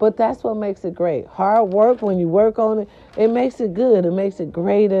 but that's what makes it great. Hard work, when you work on it, it makes it good. It makes it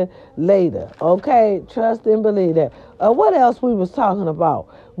greater later. Okay, trust and believe that. What else we was talking about?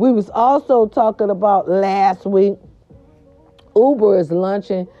 We was also talking about last week, Uber is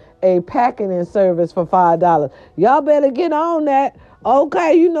launching a packing service for $5. Y'all better get on that.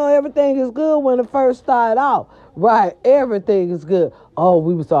 Okay, you know everything is good when it first started out. Right, everything is good. Oh,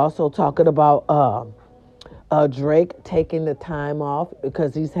 we was also talking about Drake taking the time off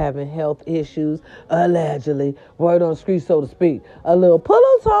because he's having health issues, allegedly. Word on the street, so to speak. A little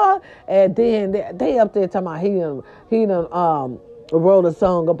pillow talk, and then they up there talking about he done wrote a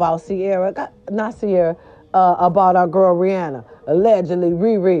song about about our girl Rihanna, allegedly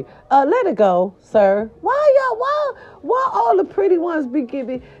Riri. Let it go, sir. Why all the pretty ones be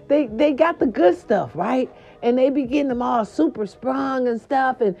giving? They got the good stuff, right? And they be getting them all super sprung and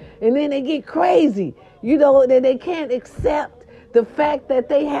stuff, and then they get crazy. You know, they can't accept the fact that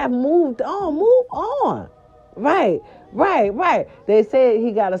they have moved on. Move on. Right. They said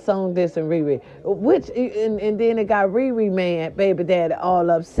he got a song dissing Riri, and then it got Riri, man, baby daddy, all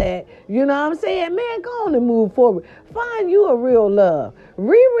upset. You know what I'm saying? Man, go on and move forward. Find you a real love.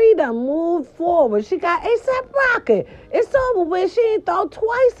 Riri done moved forward. She got A$AP Rocky. It's over with. She ain't thought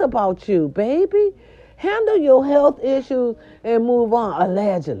twice about you, baby. Handle your health issues and move on,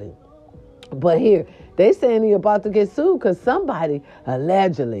 allegedly. But here, they saying he about to get sued because somebody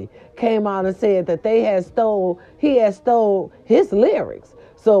allegedly came out and said that he had stole his lyrics.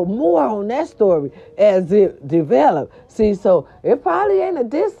 So more on that story as it developed. See, so it probably ain't a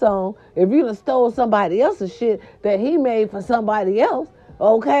diss song if you done stole somebody else's shit that he made for somebody else.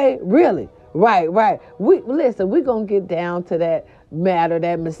 Okay? Really? Right. We're going to get down to that matter,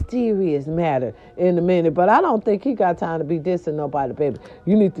 that mysterious matter in a minute, but I don't think he got time to be dissing nobody, baby.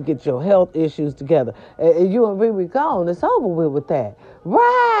 You need to get your health issues together. And you and Riri gone. It's over with that.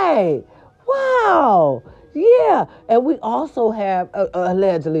 Right. Wow. Yeah. And we also have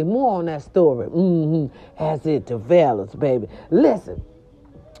allegedly more on that story as it develops, baby. Listen,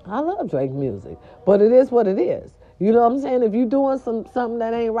 I love Drake music, but it is what it is. You know what I'm saying? If you're doing something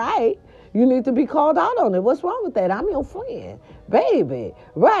that ain't right, you need to be called out on it. What's wrong with that? I'm your friend, baby.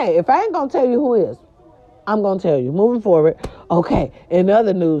 Right. If I ain't going to tell you who is, I'm going to tell you. Moving forward. Okay. In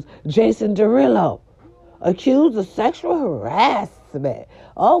other news, Jason Derulo accused of sexual harassment.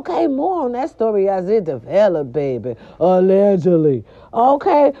 Okay. More on that story as it developed, baby. Allegedly.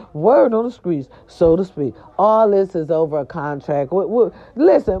 Okay. Word on the streets, so to speak. All this is over a contract.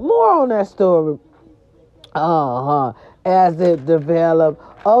 Listen, more on that story. As it developed.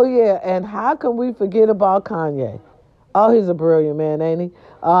 Oh, yeah, and how can we forget about Kanye? Oh, he's a brilliant man, ain't he?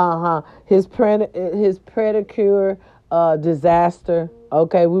 His pedicure disaster.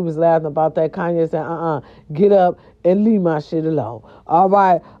 Okay, we was laughing about that. Kanye said, get up and leave my shit alone. All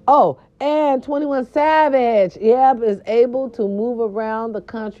right. Oh, and 21 Savage, is able to move around the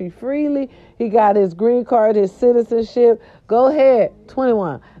country freely. He got his green card, his citizenship. Go ahead,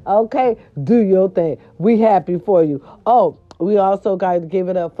 21. Okay, do your thing. We happy for you. Oh, we also got to give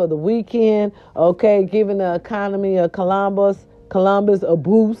it up for The Weeknd. Okay, giving the economy of Columbus a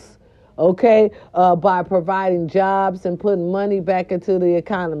boost. Okay, by providing jobs and putting money back into the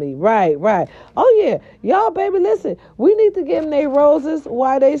economy. Right. Oh, yeah. Y'all, baby, listen. We need to give them their roses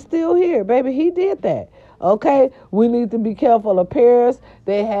while they still here. Baby, he did that. Okay, we need to be careful of Paris.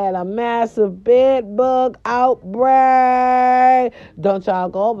 They had a massive bed bug outbreak. Don't y'all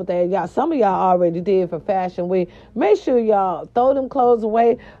go over there. Some of y'all already did for Fashion Week. Make sure y'all throw them clothes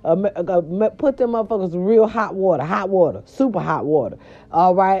away. Put them motherfuckers in real hot water, super hot water.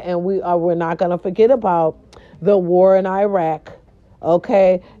 All right, and we're not gonna forget about the war in Iraq.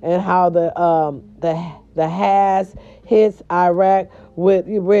 Okay, and how the Has hits Iraq with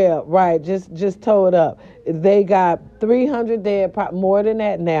just tow it up. They got 300 dead, more than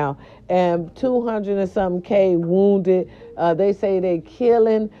that now, and 200 and something K wounded. They say they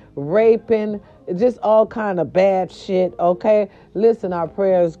killing, raping, just all kind of bad shit. Okay, listen, our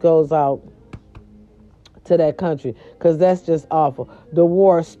prayers goes out to that country because that's just awful. The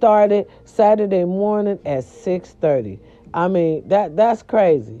war started Saturday morning at 6:30. I mean, that's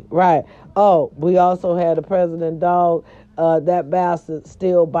crazy, right? Oh, we also had the president dog, that bastard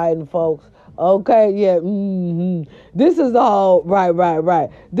still biting folks. Okay, yeah, This is all, right.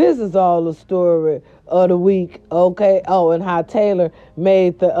 This is all the story of the week, okay? Oh, and how Taylor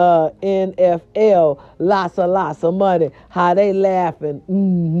made the NFL lots of money. How they laughing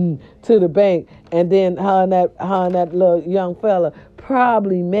to the bank. And then her and that little young fella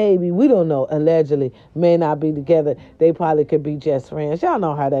probably, maybe, we don't know, allegedly, may not be together. They probably could be just friends. Y'all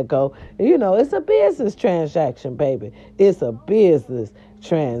know how that go. You know, it's a business transaction, baby. It's a business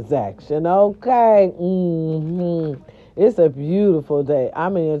transaction, okay? It's a beautiful day. I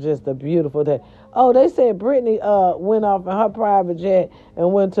mean, it's just a beautiful day. Oh, they said Britney went off in her private jet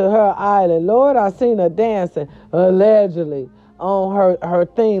and went to her island. Lord, I seen her dancing, allegedly, on her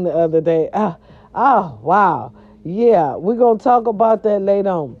thing the other day. Wow. Yeah, we're going to talk about that later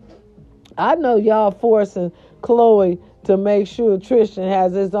on. I know y'all forcing Khloe to make sure Tristan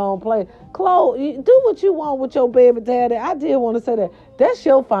has his own place. Chloe, do what you want with your baby daddy. I did want to say that. That's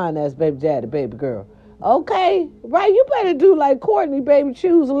your fine ass baby daddy, baby girl. Okay, right? You better do like Courtney, baby,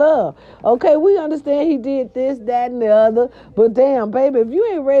 choose love. Okay, we understand he did this, that, and the other. But damn, baby, if you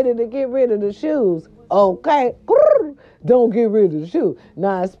ain't ready to get rid of the shoes, okay, don't get rid of the shoes.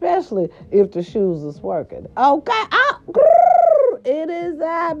 Now, especially if the shoes is working. Okay, it is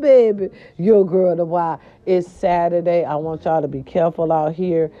that, baby. Your girl, the why. It's Saturday. I want y'all to be careful out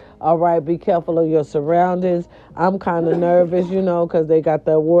here. All right, be careful of your surroundings. I'm kind of nervous, because they got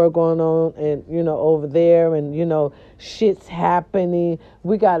that war going on and, over there and, shit's happening.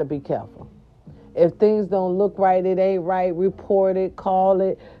 We got to be careful. If things don't look right, it ain't right, report it, call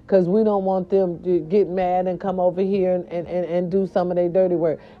it, because we don't want them to get mad and come over here and do some of their dirty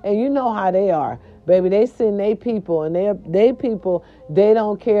work. And you know how they are. Baby, they send their people, and they people, they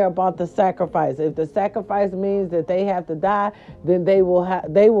don't care about the sacrifice. If the sacrifice means that they have to die, then they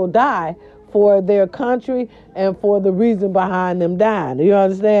will die for their country and for the reason behind them dying. You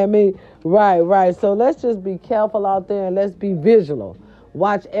understand me? Right. So let's just be careful out there and let's be vigilant.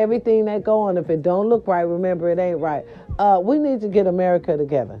 Watch everything that go on. If it don't look right, remember it ain't right. We need to get America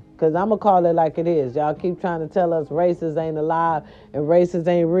together, because I'm going to call it like it is. Y'all keep trying to tell us races ain't alive and races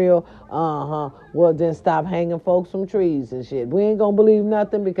ain't real. Well, then stop hanging folks from trees and shit. We ain't going to believe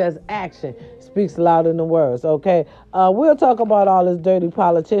nothing, because action speaks louder than the words, okay? We'll talk about all this dirty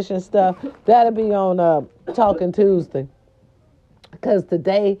politician stuff. That'll be on Talking Tuesday, because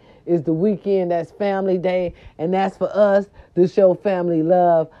today is the weekend. That's family day, and that's for us to show family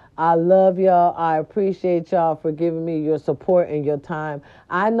love. I love y'all. I appreciate y'all for giving me your support and your time.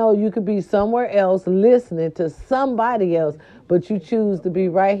 I know you could be somewhere else listening to somebody else, but you choose to be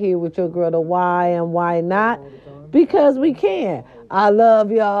right here with your girl, the why and why not, because we can. I love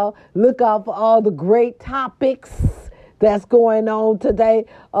y'all. Look out for all the great topics that's going on today.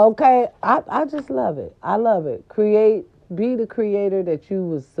 Okay, I just love it. I love it. Be the creator that you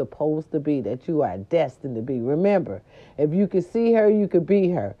was supposed to be, that you are destined to be. Remember, if you could see her, you could be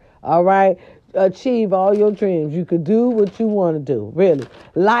her. All right? Achieve all your dreams. You could do what you want to do. Really.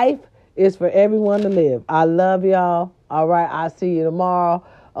 Life is for everyone to live. I love y'all. All right? I'll see you tomorrow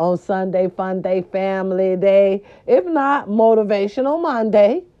on Sunday, Fun Day, Family Day. If not, Motivational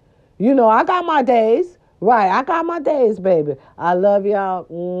Monday. I got my days. Right. I got my days, baby. I love y'all.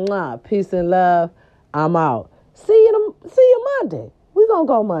 Mwah. Peace and love. I'm out. See you Monday. We're going to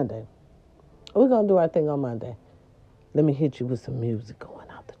go Monday. We're going to do our thing on Monday. Let me hit you with some music going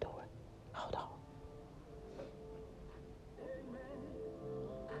out the door. Hold on.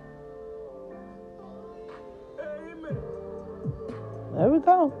 There we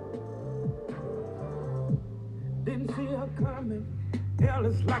go. Didn't see her coming. Hell,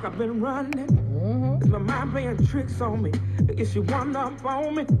 it's like I've been running. My mind playing tricks on me. Is she one up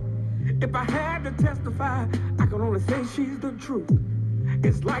on me? If I had to testify, I can only say she's the truth.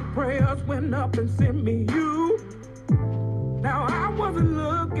 It's like prayers went up and sent me you. Now I wasn't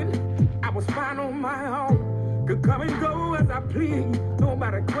looking, I was fine on my own. Could come and go as I please,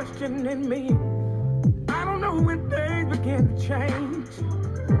 nobody questioning me. I don't know when things began to change.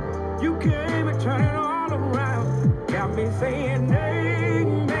 You came and turned it all around. Got me saying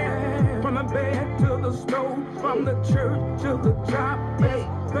amen. From the bed to the stove, from the church to the job, best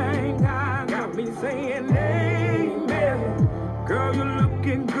thing I got me saying amen. Girl, you're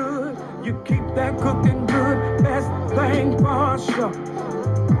looking good. You keep that cooking good. Best thing for sure.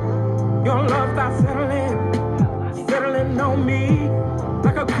 Your love starts settling on me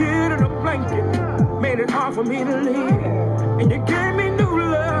like a kid in a blanket. Made it hard for me to leave. And you gave me new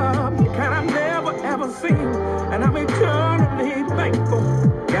love, the kind I've never ever seen. And I'm eternally thankful.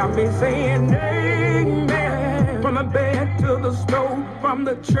 Got me saying amen. From the bed to the stove, from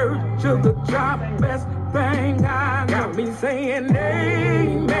the church to the job, best thing I got me saying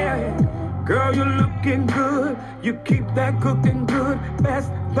amen. Girl, you're looking good. You keep that cooking good.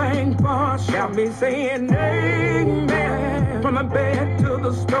 Best thing for sure. Got me saying amen. From the bed to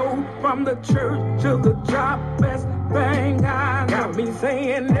the stove, from the church to the job, best thing I got me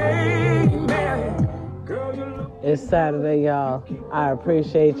saying amen. Girl, you look. It's Saturday, y'all. I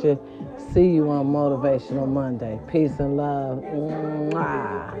appreciate you. See you on Motivational Monday. Peace and love.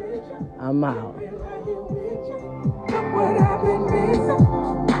 Mwah. I'm out. Look what I've been missing.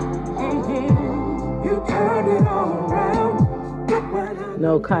 You turned it all around.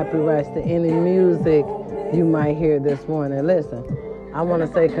 No copyrights to any music you might hear this morning. Listen, I want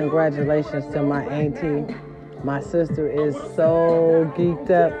to say congratulations to my auntie. My sister is so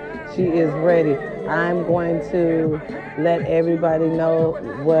geeked up. She is ready. I'm going to let everybody know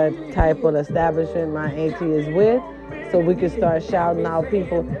what type of establishment my auntie is with. so we can start shouting out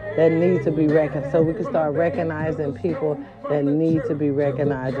people that need to be recognized, so we can start recognizing people that need to be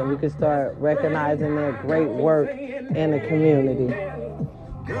recognized, and we can start recognizing their great work in the community.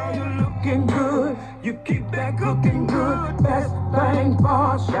 Girl, you're looking good. You keep that cooking good. Best thing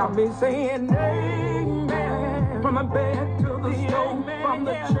for shall be saying amen. From the bed to the stove, from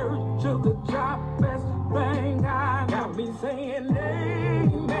the church to the job. Best thing I shall be saying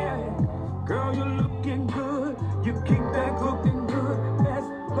amen. Girl, you're looking good. You keep that cooking good. Best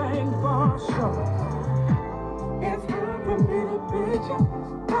thing for sure. It's hard for me to picture.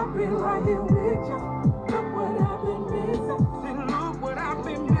 I've been right here with you. Look what I've been missing. See, look what I've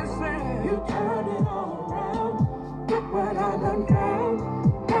been missing. You turn it all around. Look what I done found.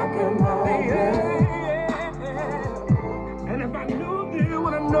 How can I And if I knew you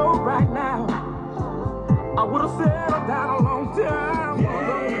would have known right now, I would have settled down a long time ago.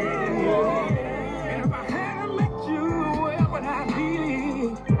 And if I hadn't met you, where would I be?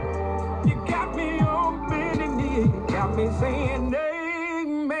 You got me on bending knee, got me saying